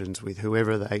 discussions with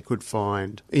whoever they could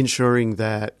find, ensuring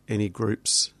that any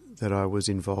groups that I was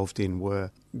involved in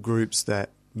were groups that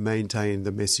maintained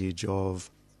the message of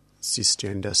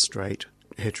cisgender, straight,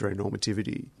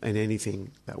 heteronormativity, and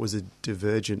anything that was a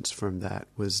divergence from that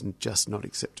was just not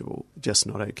acceptable, just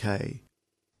not okay.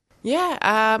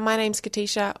 Yeah, my name's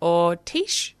Katisha, or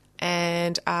Tish,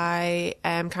 and I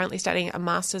am currently studying a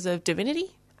Masters of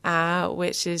Divinity,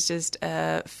 which is just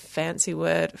a fancy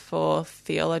word for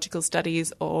theological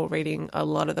studies or reading a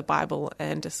lot of the Bible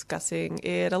and discussing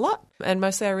it a lot. And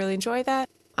mostly I really enjoy that.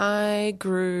 I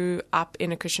grew up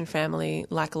in a Christian family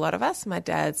like a lot of us. My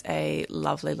dad's a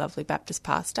lovely, lovely Baptist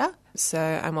pastor. So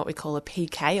I'm what we call a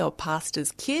PK, or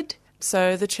pastor's kid.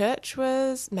 So the church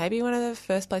was maybe one of the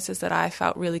first places that I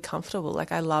felt really comfortable.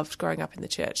 Like, I loved growing up in the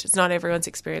church. It's not everyone's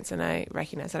experience, and I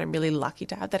recognise that I'm really lucky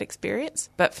to have that experience.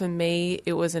 But for me,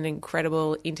 it was an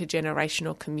incredible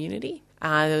intergenerational community.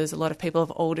 There was a lot of people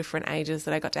of all different ages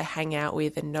that I got to hang out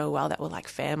with and know well that were like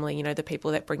family. The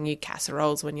people that bring you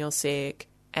casseroles when you're sick.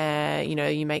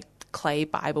 You make clay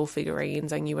Bible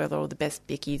figurines. I knew where all the best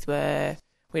bickies were.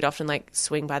 We'd often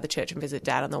swing by the church and visit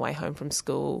Dad on the way home from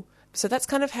school. So that's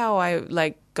kind of how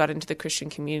I got into the Christian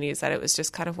community, is that it was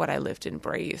just kind of what I lived and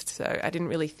breathed. So I didn't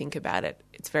really think about it.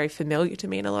 It's very familiar to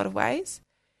me in a lot of ways.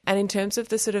 And in terms of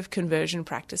the sort of conversion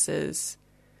practices,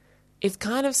 it's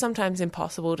kind of sometimes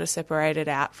impossible to separate it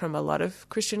out from a lot of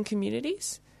Christian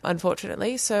communities,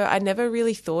 unfortunately. So I never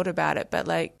really thought about it, but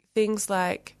things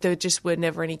like there just were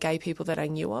never any gay people that I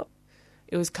knew of.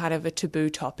 It was kind of a taboo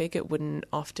topic. It wouldn't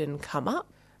often come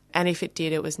up. And if it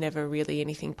did, it was never really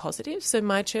anything positive. So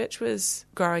my church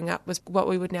growing up was what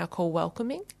we would now call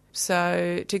welcoming.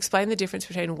 So to explain the difference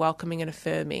between welcoming and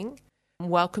affirming,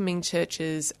 welcoming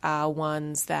churches are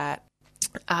ones that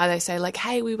they say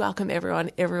hey, we welcome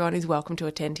everyone. Everyone is welcome to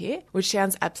attend here, which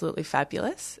sounds absolutely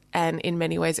fabulous. And in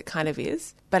many ways it kind of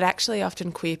is. But actually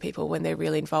often queer people, when they're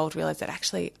really involved, realise that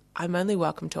actually I'm only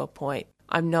welcome to a point.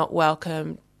 I'm not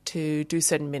welcome to do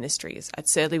certain ministries. I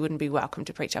certainly wouldn't be welcome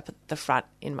to preach up at the front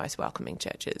in most welcoming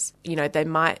churches. They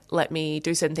might let me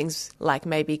do certain things like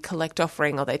maybe collect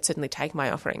offering, or they'd certainly take my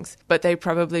offerings, but they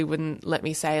probably wouldn't let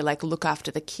me say look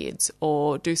after the kids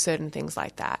or do certain things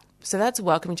like that. So that's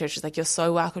welcoming churches. You're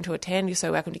so welcome to attend, you're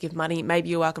so welcome to give money, maybe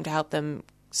you're welcome to help them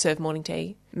serve morning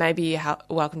tea, maybe you're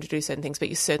welcome to do certain things, but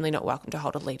you're certainly not welcome to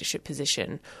hold a leadership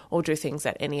position or do things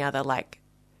that any other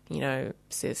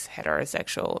cis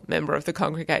heterosexual member of the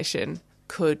congregation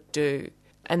could do.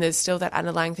 And there's still that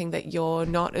underlying thing that you're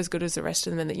not as good as the rest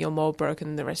of them and that you're more broken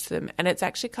than the rest of them. And it's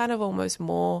actually kind of almost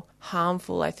more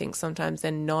harmful, I think, sometimes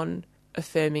than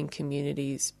non-affirming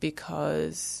communities,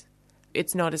 because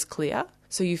it's not as clear.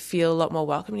 So you feel a lot more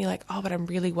welcome and you're like, oh, but I'm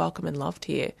really welcome and loved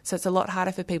here. So it's a lot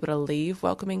harder for people to leave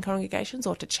welcoming congregations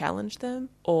or to challenge them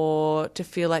or to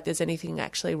feel like there's anything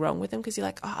actually wrong with them, because you're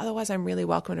like, oh, otherwise I'm really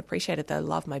welcome and appreciated. They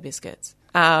love my biscuits.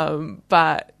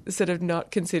 But sort of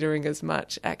not considering as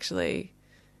much actually,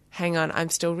 hang on, I'm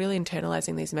still really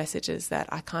internalizing these messages that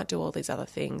I can't do all these other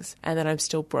things and that I'm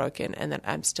still broken and that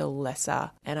I'm still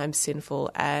lesser and I'm sinful,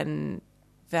 and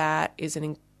that is an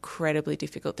incredibly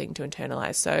difficult thing to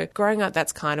internalize. So growing up,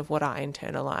 that's kind of what I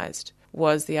internalized,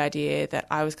 was the idea that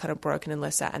I was kind of broken and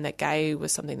lesser and that gay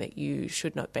was something that you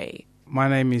should not be. My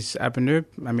name is Abanoob.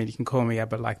 You can call me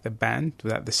Abba like the band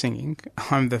without the singing.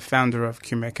 I'm the founder of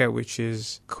Kumeka, which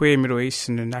is Queer Middle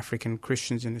Eastern and African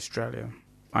Christians in Australia.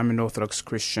 I'm an Orthodox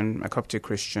Christian, a Coptic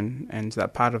Christian, and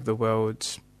that part of the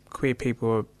world, queer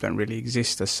people don't really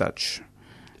exist as such.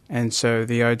 And so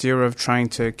the idea of trying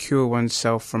to cure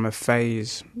oneself from a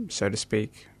phase, so to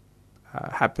speak,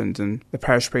 happened. And the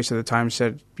parish priest at the time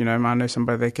said, I know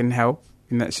somebody that can help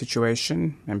in that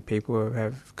situation. And people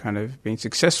have kind of been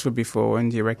successful before.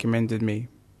 And he recommended me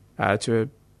to a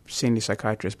senior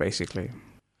psychiatrist, basically.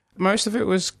 Most of it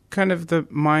was kind of the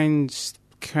mind's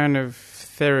kind of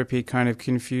therapy, kind of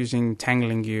confusing,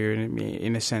 tangling you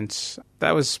in a sense.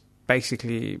 That was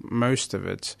basically most of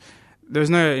it. There was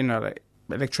no, like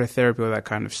electrotherapy or that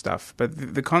kind of stuff.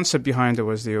 But the concept behind it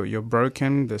was you're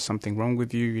broken, there's something wrong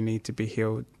with you, you need to be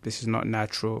healed. This is not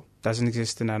natural, doesn't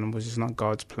exist in animals, it's not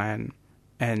God's plan.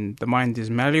 And the mind is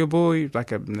malleable,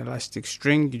 like an elastic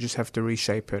string, you just have to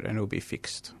reshape it and it'll be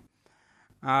fixed.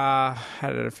 How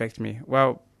did it affect me?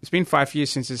 Well, it's been 5 years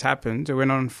since this happened. It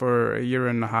went on for a year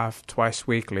and a half, twice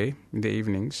weekly in the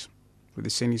evenings with a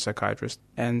senior psychiatrist.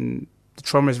 And the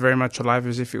trauma is very much alive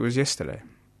as if it was yesterday.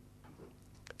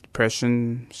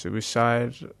 Depression,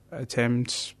 suicide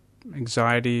attempts,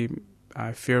 anxiety,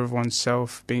 fear of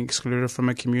oneself, being excluded from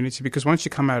a community. Because once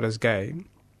you come out as gay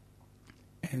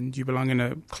and you belong in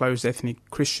a closed ethnic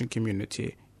Christian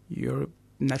community, you're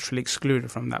naturally excluded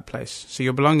from that place. So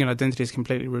your belonging identity is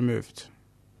completely removed.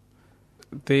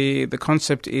 The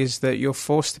concept is that you're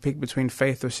forced to pick between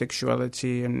faith or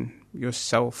sexuality and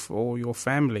yourself or your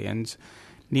family, and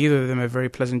neither of them are very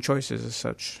pleasant choices as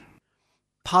such.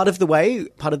 Part of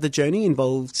the journey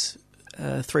involved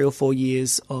 3 or 4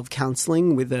 years of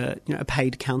counselling with a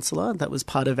paid counsellor. That was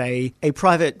part of a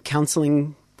private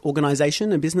counselling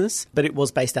organisation, a business, but it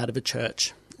was based out of a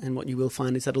church. And what you will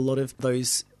find is that a lot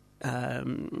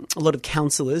of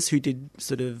counsellors who did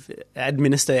sort of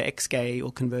administer ex-gay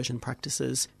or conversion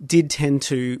practices did tend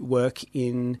to work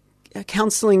in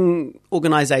counselling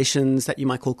organisations that you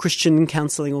might call Christian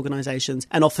counselling organisations,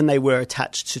 and often they were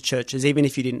attached to churches. Even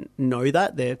if you didn't know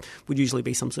that, there would usually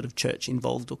be some sort of church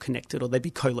involved or connected, or they'd be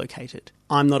co-located.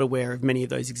 I'm not aware of many of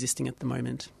those existing at the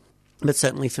moment, but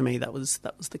certainly for me that was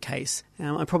the case.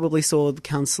 I probably saw the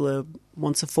counsellor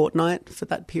once a fortnight for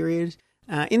that period.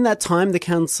 In that time, the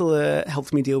counsellor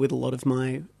helped me deal with a lot of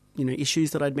my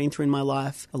issues that I'd been through in my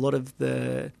life, a lot of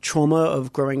the trauma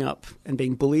of growing up and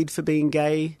being bullied for being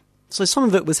gay. So some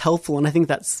of it was helpful, and I think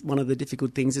that's one of the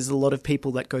difficult things is a lot of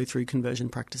people that go through conversion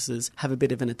practices have a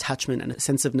bit of an attachment and a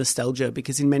sense of nostalgia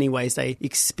because in many ways they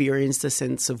experienced a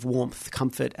sense of warmth,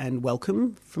 comfort and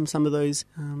welcome from some of those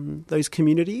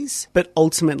communities. But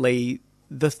ultimately,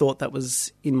 the thought that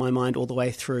was in my mind all the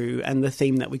way through and the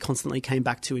theme that we constantly came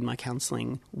back to in my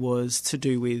counselling was to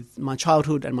do with my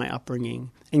childhood and my upbringing.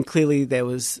 And clearly there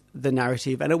was the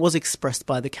narrative, and it was expressed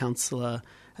by the counsellor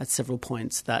at several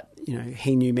points that,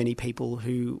 he knew many people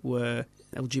who were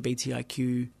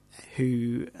LGBTIQ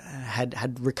who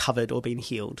had recovered or been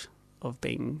healed of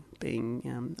being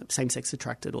same-sex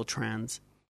attracted or trans.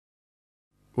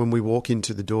 When we walk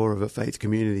into the door of a faith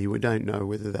community, we don't know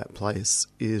whether that place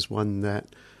is one that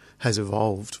has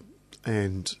evolved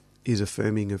and is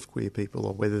affirming of queer people,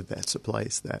 or whether that's a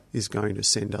place that is going to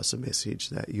send us a message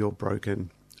that you're broken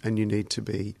and you need to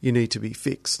be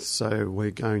fixed. So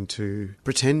we're going to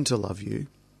pretend to love you,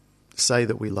 say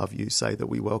that we love you, say that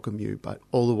we welcome you, but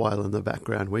all the while in the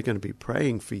background we're going to be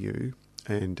praying for you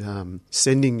and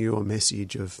sending you a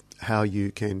message of how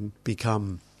you can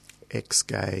become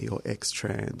ex-gay or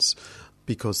ex-trans,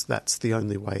 because that's the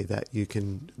only way that you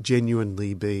can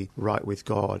genuinely be right with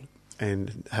God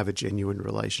and have a genuine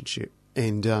relationship.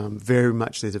 And very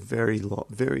much there's a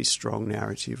very strong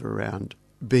narrative around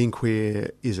being queer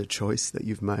is a choice that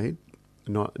you've made,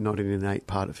 not an innate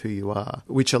part of who you are,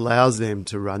 which allows them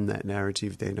to run that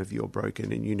narrative then of you're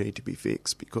broken and you need to be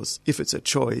fixed. Because if it's a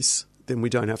choice, then we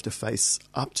don't have to face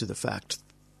up to the fact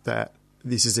that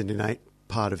this is an innate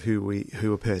part of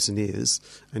who a person is.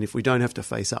 And if we don't have to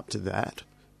face up to that,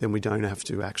 then we don't have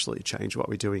to actually change what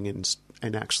we're doing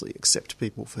and actually accept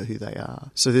people for who they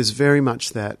are. So there's very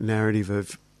much that narrative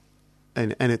of,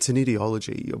 and it's an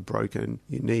ideology, you're broken,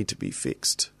 you need to be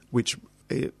fixed, which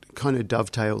it kind of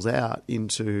dovetails out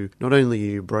into not only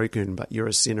are you broken, but you're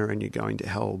a sinner and you're going to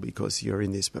hell because you're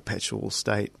in this perpetual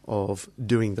state of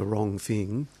doing the wrong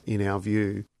thing, in our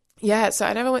view. Yeah, so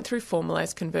I never went through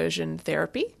formalised conversion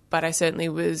therapy, but I certainly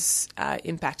was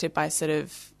impacted by sort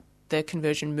of the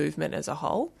conversion movement as a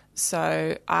whole.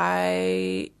 So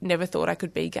I never thought I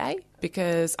could be gay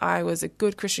because I was a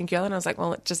good Christian girl, and I was like,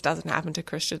 well, it just doesn't happen to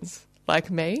Christians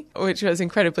like me, which was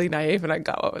incredibly naive, and I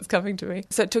got what was coming to me.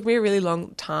 So it took me a really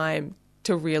long time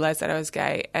to realise that I was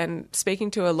gay. And speaking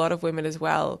to a lot of women as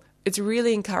well, it's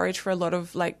really encouraged for a lot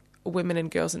of women and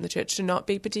girls in the church to not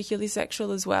be particularly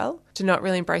sexual as well, to not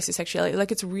really embrace your sexuality.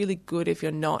 It's really good if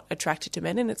you're not attracted to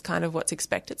men, and it's kind of what's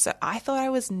expected. So I thought I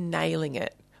was nailing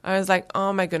it. I was like,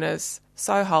 oh my goodness,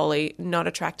 so holy, not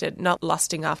attracted, not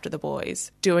lusting after the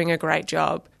boys, doing a great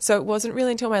job. So it wasn't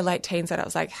really until my late teens that I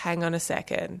was like, hang on a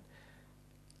second.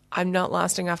 I'm not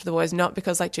lusting after the boys, not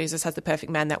because Jesus has the perfect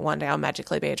man that one day I'll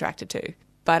magically be attracted to,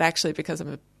 but actually because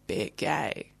I'm a bit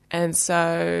gay. And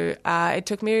so it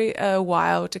took me a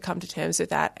while to come to terms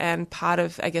with that. And part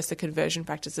of, I guess, the conversion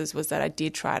practices was that I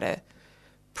did try to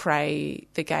pray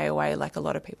the gay away like a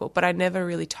lot of people. But I never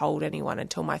really told anyone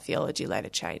until my theology later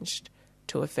changed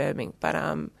to affirming. But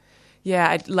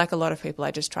like a lot of people,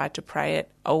 I just tried to pray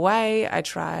it away. I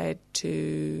tried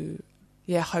to,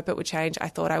 hope it would change. I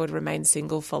thought I would remain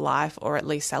single for life, or at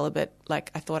least celibate.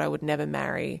 Like, I thought I would never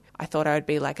marry. I thought I would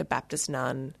be like a Baptist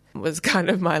nun. It was kind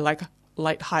of my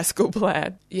late high school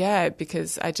plan. Yeah,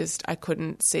 because I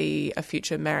couldn't see a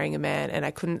future marrying a man, and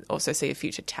I couldn't also see a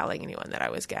future telling anyone that I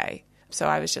was gay. So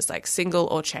I was just like single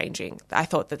or changing. I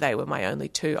thought that they were my only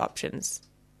two options.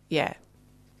 Yeah.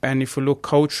 And if we look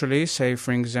culturally, say,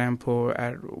 for example,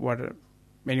 at what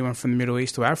anyone from the Middle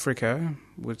East or Africa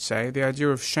would say, the idea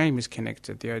of shame is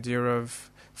connected, the idea of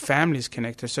family is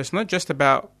connected. So it's not just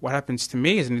about what happens to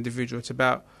me as an individual, it's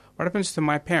about what happens to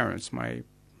my parents, my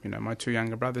two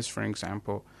younger brothers, for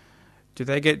example. Do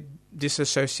they get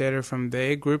disassociated from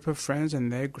their group of friends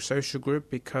and their social group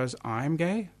because I'm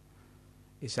gay?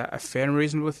 Is that a fair and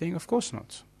reasonable thing? Of course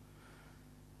not.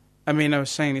 I mean, I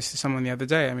was saying this to someone the other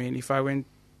day. I mean, if I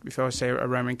was, say, a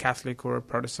Roman Catholic or a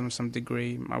Protestant of some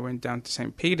degree, I went down to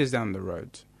St. Peter's down the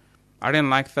road. I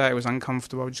didn't like that. It was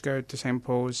uncomfortable. I would just go to St.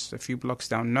 Paul's a few blocks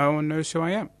down. No one knows who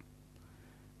I am.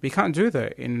 But you can't do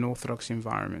that in an Orthodox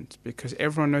environment because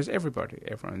everyone knows everybody.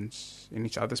 Everyone's in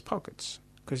each other's pockets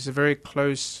because it's a very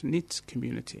close-knit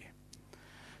community.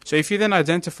 So if you then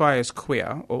identify as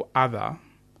queer or other,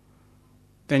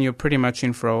 then you're pretty much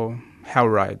in for a hell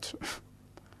ride.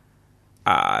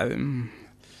 I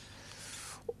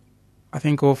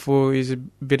think awful is a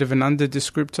bit of an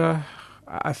under-descriptor.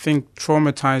 I think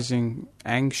traumatizing,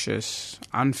 anxious,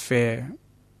 unfair,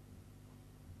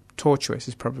 tortuous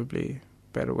is probably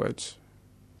better words.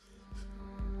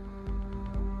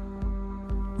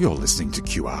 You're listening to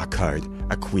QR Code,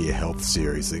 a queer health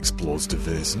series that explores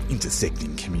diverse and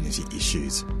intersecting community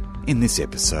issues. In this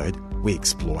episode, we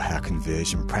explore how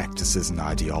conversion practices and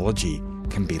ideology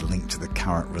can be linked to the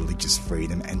current religious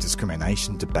freedom and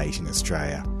discrimination debate in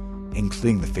Australia,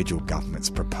 including the federal government's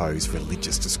proposed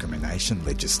religious discrimination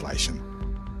legislation.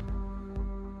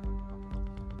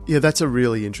 Yeah, that's a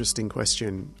really interesting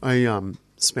question. I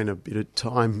spent a bit of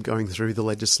time going through the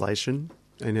legislation,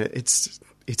 and it's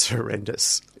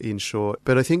horrendous, in short.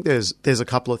 But I think there's a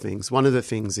couple of things. One of the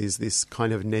things is this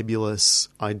kind of nebulous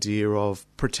idea of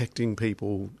protecting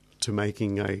people to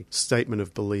making a statement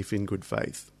of belief in good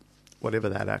faith. Whatever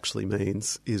that actually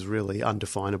means is really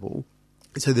undefinable.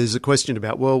 So there's a question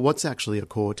about, well, what's actually a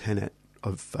core tenet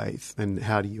of faith, and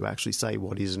how do you actually say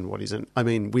what is and what isn't? I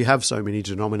mean, we have so many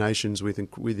denominations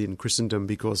within Christendom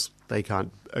because they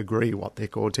can't agree what their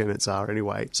core tenets are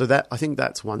anyway. So that, I think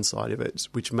that's one side of it,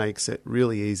 which makes it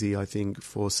really easy, I think,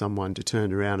 for someone to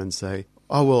turn around and say,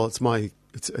 oh, well,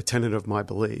 it's a tenet of my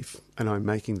belief, and I'm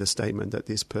making the statement that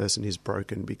this person is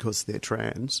broken because they're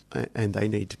trans and they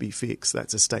need to be fixed.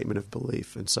 That's a statement of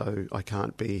belief, and so I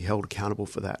can't be held accountable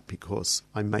for that because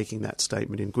I'm making that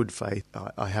statement in good faith.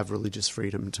 I have religious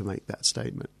freedom to make that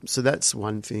statement. So that's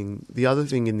one thing. The other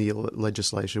thing in the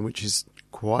legislation, which is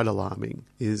quite alarming,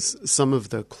 is some of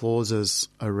the clauses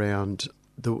around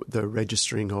the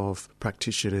registering of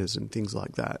practitioners and things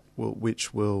like that, what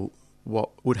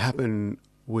would happen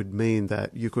would mean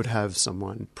that you could have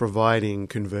someone providing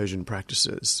conversion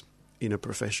practices in a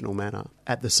professional manner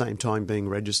at the same time being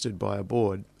registered by a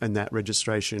board, and that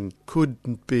registration could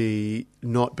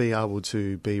not be able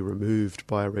to be removed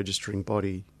by a registering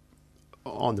body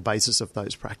on the basis of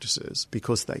those practices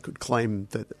because they could claim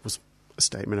that it was a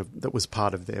statement that was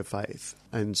part of their faith.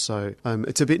 And so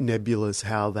it's a bit nebulous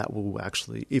how that will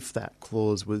actually, if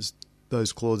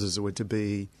those clauses were to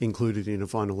be included in a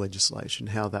final legislation,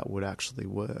 how that would actually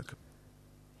work.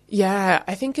 Yeah,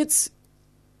 I think it's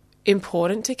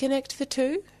important to connect the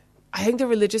two. I think the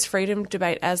religious freedom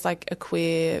debate as like a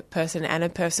queer person and a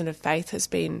person of faith has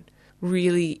been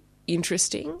really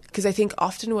interesting, because I think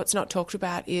often what's not talked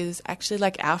about is actually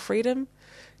like our freedom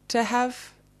to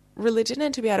have religion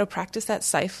and to be able to practice that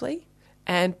safely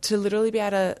and to literally be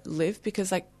able to live,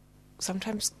 because like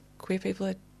sometimes queer people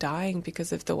are dying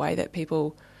because of the way that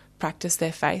people practice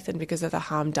their faith and because of the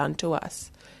harm done to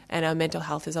us, and our mental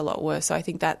health is a lot worse. So I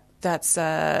think that's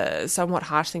a somewhat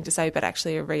harsh thing to say, but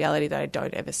actually a reality that I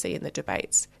don't ever see in the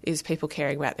debates is people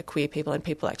caring about the queer people and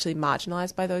people actually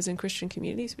marginalised by those in Christian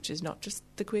communities, which is not just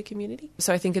the queer community.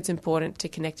 So I think it's important to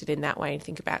connect it in that way and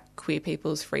think about queer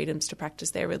people's freedoms to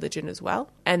practice their religion as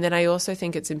well. And then I also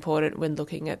think it's important when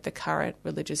looking at the current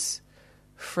religious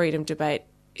freedom debate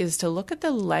is to look at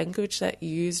the language that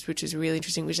used, which is really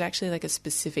interesting, which is actually like a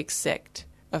specific sect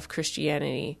of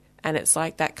Christianity. And it's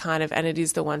like that kind of, and it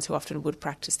is the ones who often would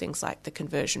practice things like the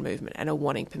conversion movement and are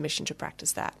wanting permission to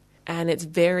practice that. And it's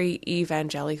very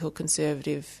evangelical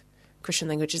conservative Christian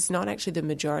language is not actually the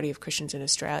majority of Christians in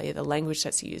Australia. The language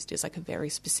that's used is like a very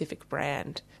specific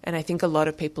brand. And I think a lot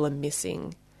of people are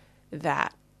missing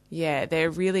that. Yeah, they're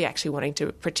really actually wanting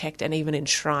to protect and even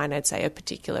enshrine, I'd say, a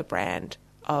particular brand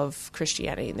of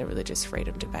Christianity in the religious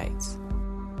freedom debates.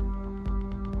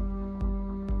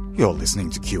 You're listening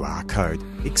to QR Code,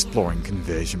 exploring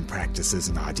conversion practices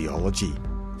and ideology.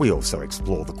 We also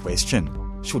explore the question,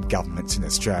 should governments in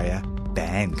Australia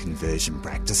ban conversion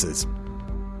practices?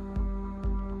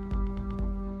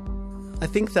 I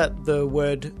think that the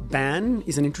word ban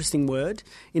is an interesting word.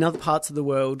 In other parts of the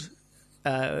world,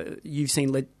 you've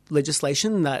seen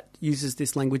legislation that uses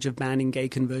this language of banning gay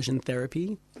conversion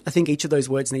therapy. I think each of those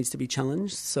words needs to be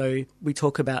challenged. So we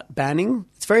talk about banning.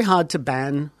 It's very hard to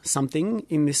ban something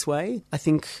in this way. I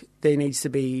think there needs to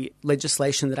be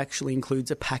legislation that actually includes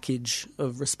a package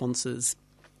of responses,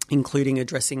 including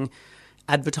addressing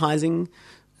advertising,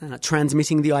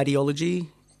 transmitting the ideology,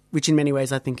 which in many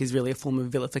ways I think is really a form of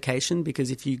vilification, because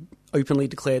if you openly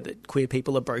declare that queer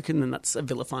people are broken, then that's a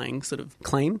vilifying sort of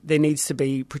claim. There needs to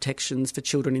be protections for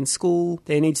children in school.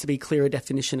 There needs to be clearer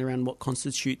definition around what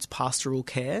constitutes pastoral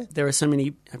care. There are so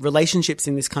many relationships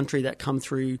in this country that come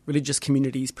through religious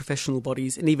communities, professional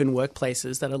bodies, and even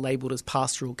workplaces that are labelled as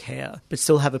pastoral care, but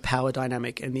still have a power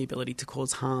dynamic and the ability to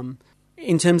cause harm.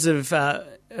 In terms of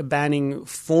banning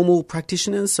formal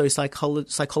practitioners, so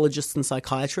psychologists and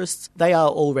psychiatrists, they are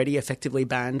already effectively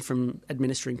banned from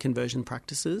administering conversion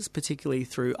practices, particularly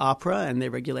through AHPRA and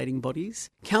their regulating bodies.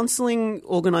 Counselling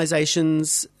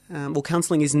organisations,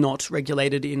 counselling is not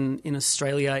regulated in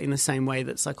Australia in the same way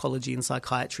that psychology and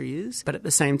psychiatry is. But at the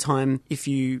same time, if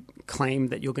you claim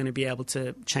that you're going to be able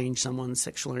to change someone's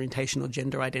sexual orientation or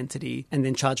gender identity and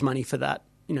then charge money for that,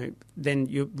 then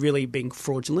you're really being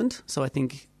fraudulent. So I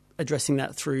think addressing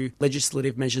that through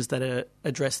legislative measures that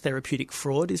address therapeutic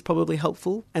fraud is probably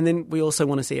helpful. And then we also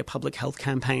want to see a public health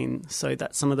campaign so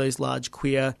that some of those large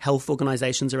queer health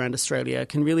organisations around Australia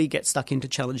can really get stuck into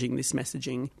challenging this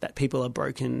messaging that people are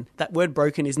broken. That word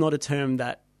broken is not a term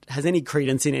that has any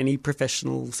credence in any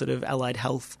professional sort of allied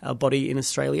health body in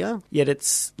Australia, yet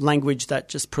it's language that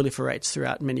just proliferates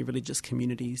throughout many religious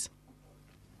communities.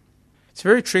 It's a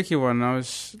very tricky one.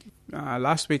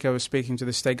 Last week I was speaking to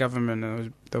the state government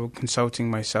and they were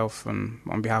consulting myself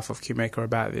on behalf of QMaker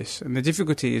about this. And the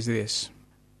difficulty is this.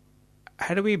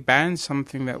 How do we ban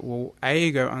something that will A,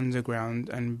 go underground,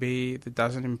 and B, that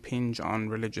doesn't impinge on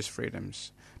religious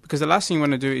freedoms? Because the last thing you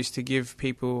want to do is to give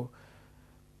people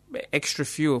extra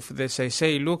fuel for this.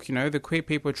 Say, look, the queer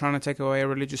people are trying to take away our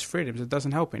religious freedoms. It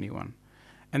doesn't help anyone.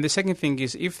 And the second thing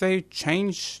is, if they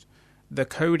change the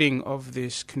coding of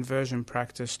this conversion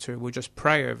practice to we'll just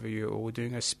pray over you or we're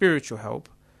doing a spiritual help,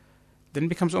 then it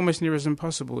becomes almost near as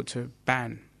impossible to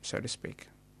ban, so to speak.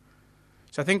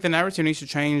 So I think the narrative needs to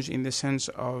change in the sense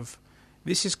of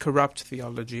this is corrupt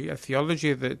theology, a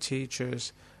theology that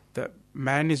teaches that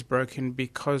man is broken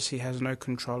because he has no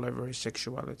control over his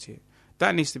sexuality.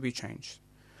 That needs to be changed.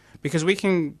 Because we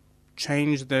can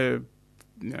change the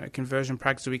conversion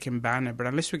practice, we can ban it, but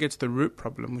unless we get to the root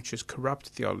problem, which is corrupt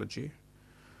theology,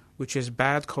 which is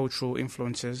bad cultural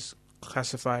influences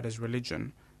classified as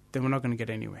religion, then we're not going to get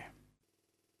anywhere.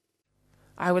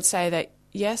 I would say that,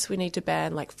 yes, we need to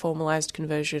ban formalised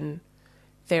conversion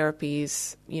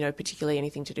therapies, particularly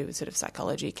anything to do with sort of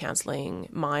psychology, counselling,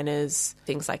 minors,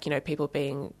 things like, people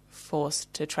being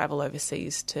forced to travel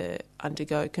overseas to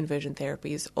undergo conversion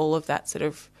therapies, all of that sort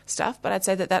of stuff. But I'd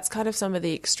say that that's kind of some of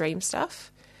the extreme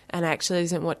stuff and actually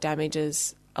isn't what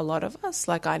damages a lot of us.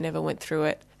 I never went through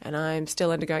it and I'm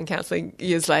still undergoing counselling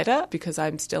years later because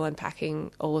I'm still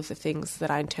unpacking all of the things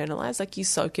that I internalise. You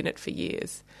soak in it for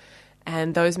years.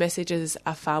 And those messages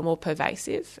are far more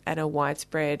pervasive and are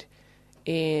widespread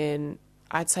in,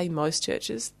 I'd say, most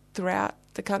churches throughout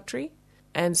the country.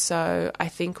 And so I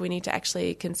think we need to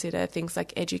actually consider things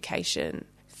like education,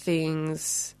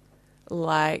 things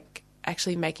like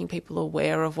actually making people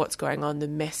aware of what's going on,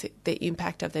 the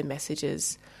impact of their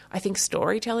messages. I think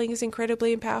storytelling is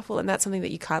incredibly powerful, and that's something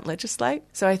that you can't legislate.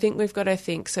 So I think we've got to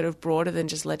think sort of broader than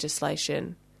just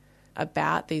legislation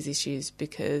about these issues,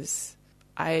 because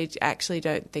I actually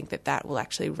don't think that will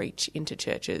actually reach into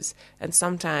churches. And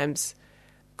sometimes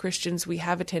Christians, we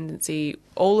have a tendency,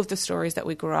 all of the stories that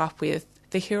we grew up with,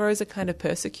 the heroes are kind of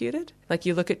persecuted.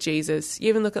 You look at Jesus, you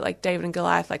even look at David and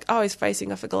Goliath, he's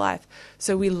facing off a Goliath.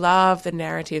 So we love the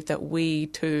narrative that we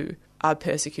too are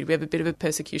persecuted. We have a bit of a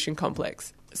persecution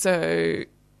complex. So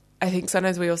I think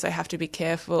sometimes we also have to be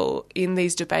careful in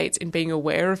these debates in being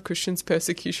aware of Christians'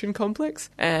 persecution complex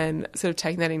and sort of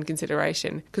taking that into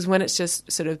consideration. Because when it's just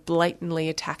sort of blatantly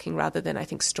attacking rather than, I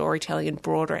think, storytelling and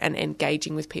broader and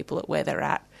engaging with people at where they're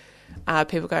at,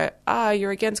 people go,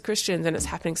 you're against Christians, and it's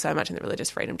happening so much in the religious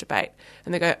freedom debate.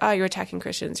 And they go, you're attacking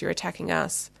Christians, you're attacking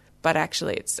us. But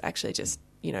actually, it's actually just,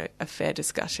 a fair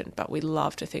discussion. But we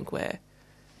love to think we're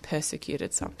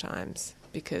persecuted sometimes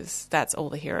because that's all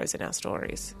the heroes in our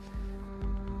stories.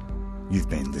 You've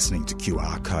been listening to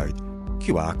QR Code.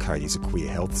 QR Code is a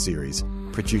queer health series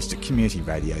produced at community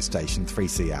radio station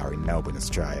 3CR in Melbourne,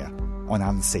 Australia, on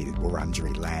unceded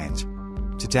Wurundjeri land.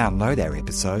 To download our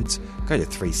episodes, go to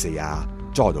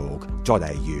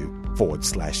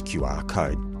 3cr.org.au/QR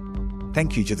Code.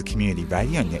 Thank you to the Community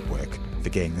Radio Network for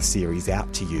getting the series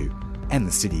out to you, and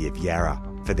the City of Yarra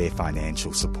for their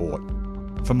financial support.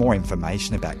 For more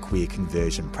information about queer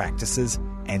conversion practices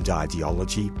and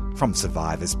ideology from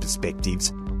survivors'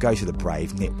 perspectives, go to the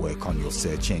Brave Network on your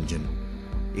search engine.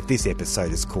 If this episode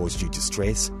has caused you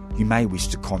distress, you may wish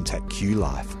to contact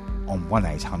Q-Life on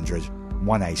 1800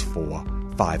 184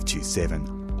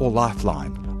 527 or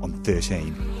Lifeline on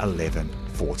 13 11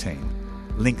 14.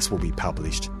 Links will be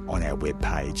published on our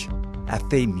webpage. Our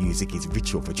theme music is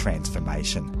Ritual for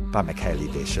Transformation by Michaeli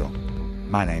Veschel.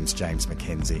 My name's James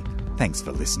Mackenzie. Thanks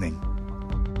for listening.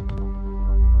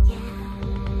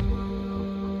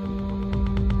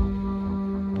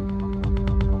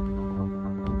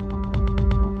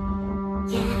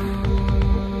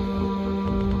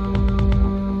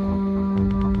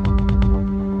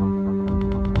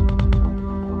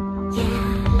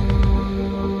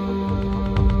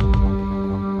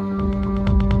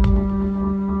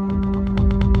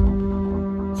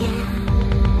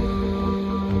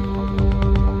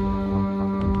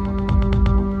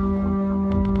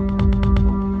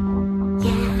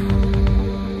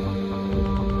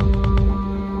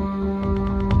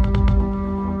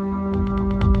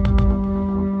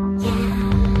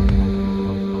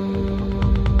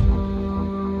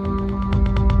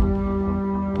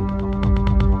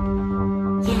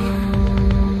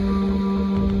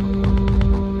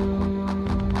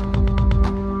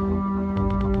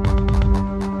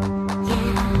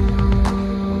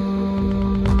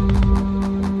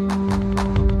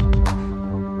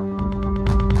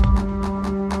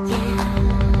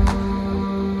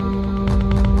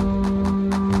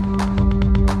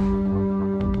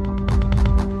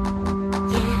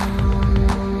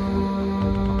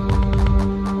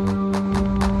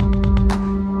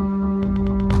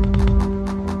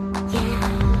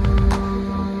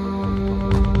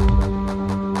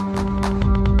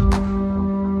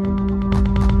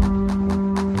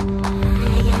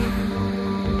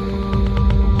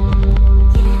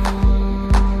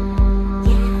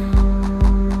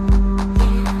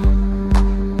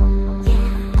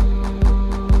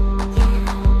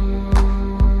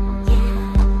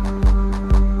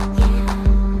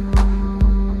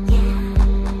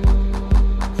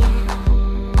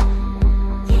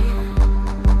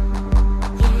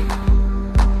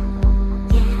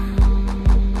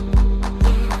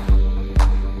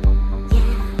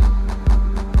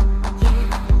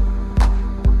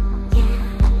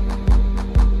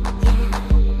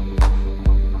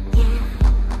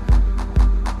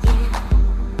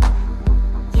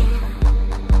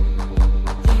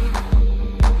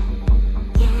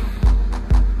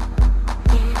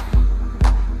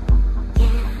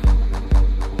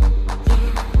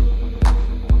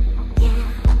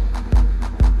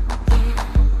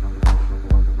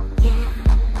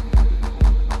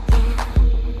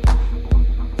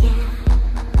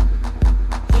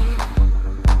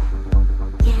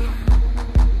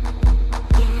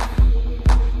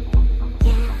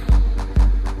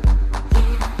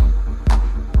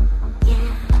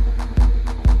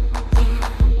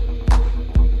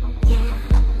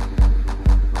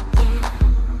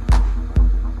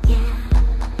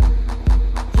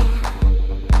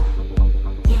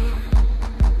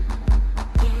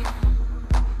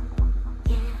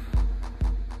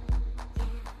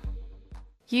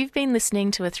 You've been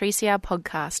listening to a 3CR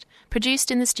podcast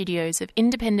produced in the studios of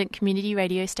independent community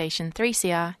radio station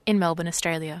 3CR in Melbourne,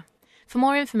 Australia. For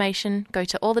more information, go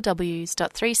to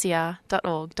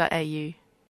allthews.3cr.org.au.